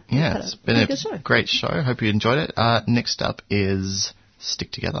 yeah. Yeah, it's been a great show. Hope you enjoyed it. Next up is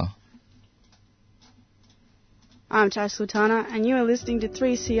Stick Together. I'm Chai Sultana, and you are listening to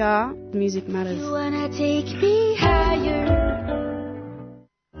 3CR Music Matters. You wanna take me higher.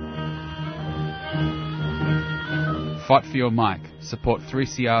 Fight for your mic. Support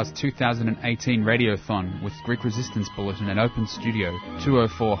 3CR's 2018 Radiothon with Greek Resistance Bulletin and Open Studio,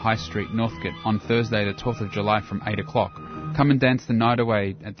 204 High Street, Northcote, on Thursday the 12th of July from 8 o'clock. Come and dance the night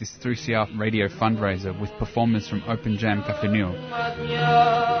away at this 3CR radio fundraiser with performers from Open Jam Cafe Neo.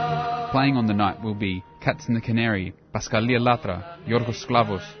 Playing on the night will be Cats and the Canary, Paskalia Latra, Yorgos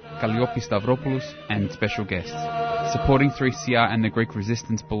Sklavos, Kalliopi Stavropoulos, and special guests. Supporting 3CR and the Greek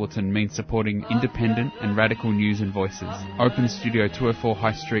Resistance Bulletin means supporting independent and radical news and voices. Open Studio 204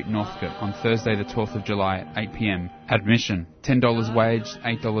 High Street, Northcote, on Thursday the 12th of July at 8 p.m. Admission, $10 waged,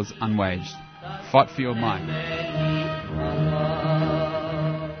 $8 unwaged. Fight for your mic.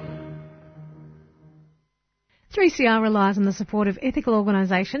 3CR relies on the support of ethical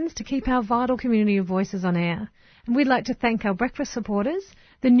organisations to keep our vital community of voices on air. And we'd like to thank our breakfast supporters,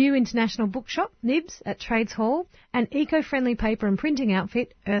 the new international bookshop, Nibs, at Trades Hall, and eco-friendly paper and printing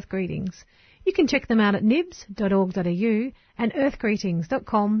outfit, Earth Greetings. You can check them out at nibs.org.au and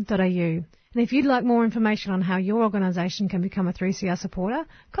earthgreetings.com.au. And if you'd like more information on how your organisation can become a 3CR supporter,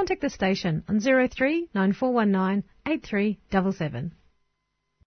 contact the station on 03 9419 8377.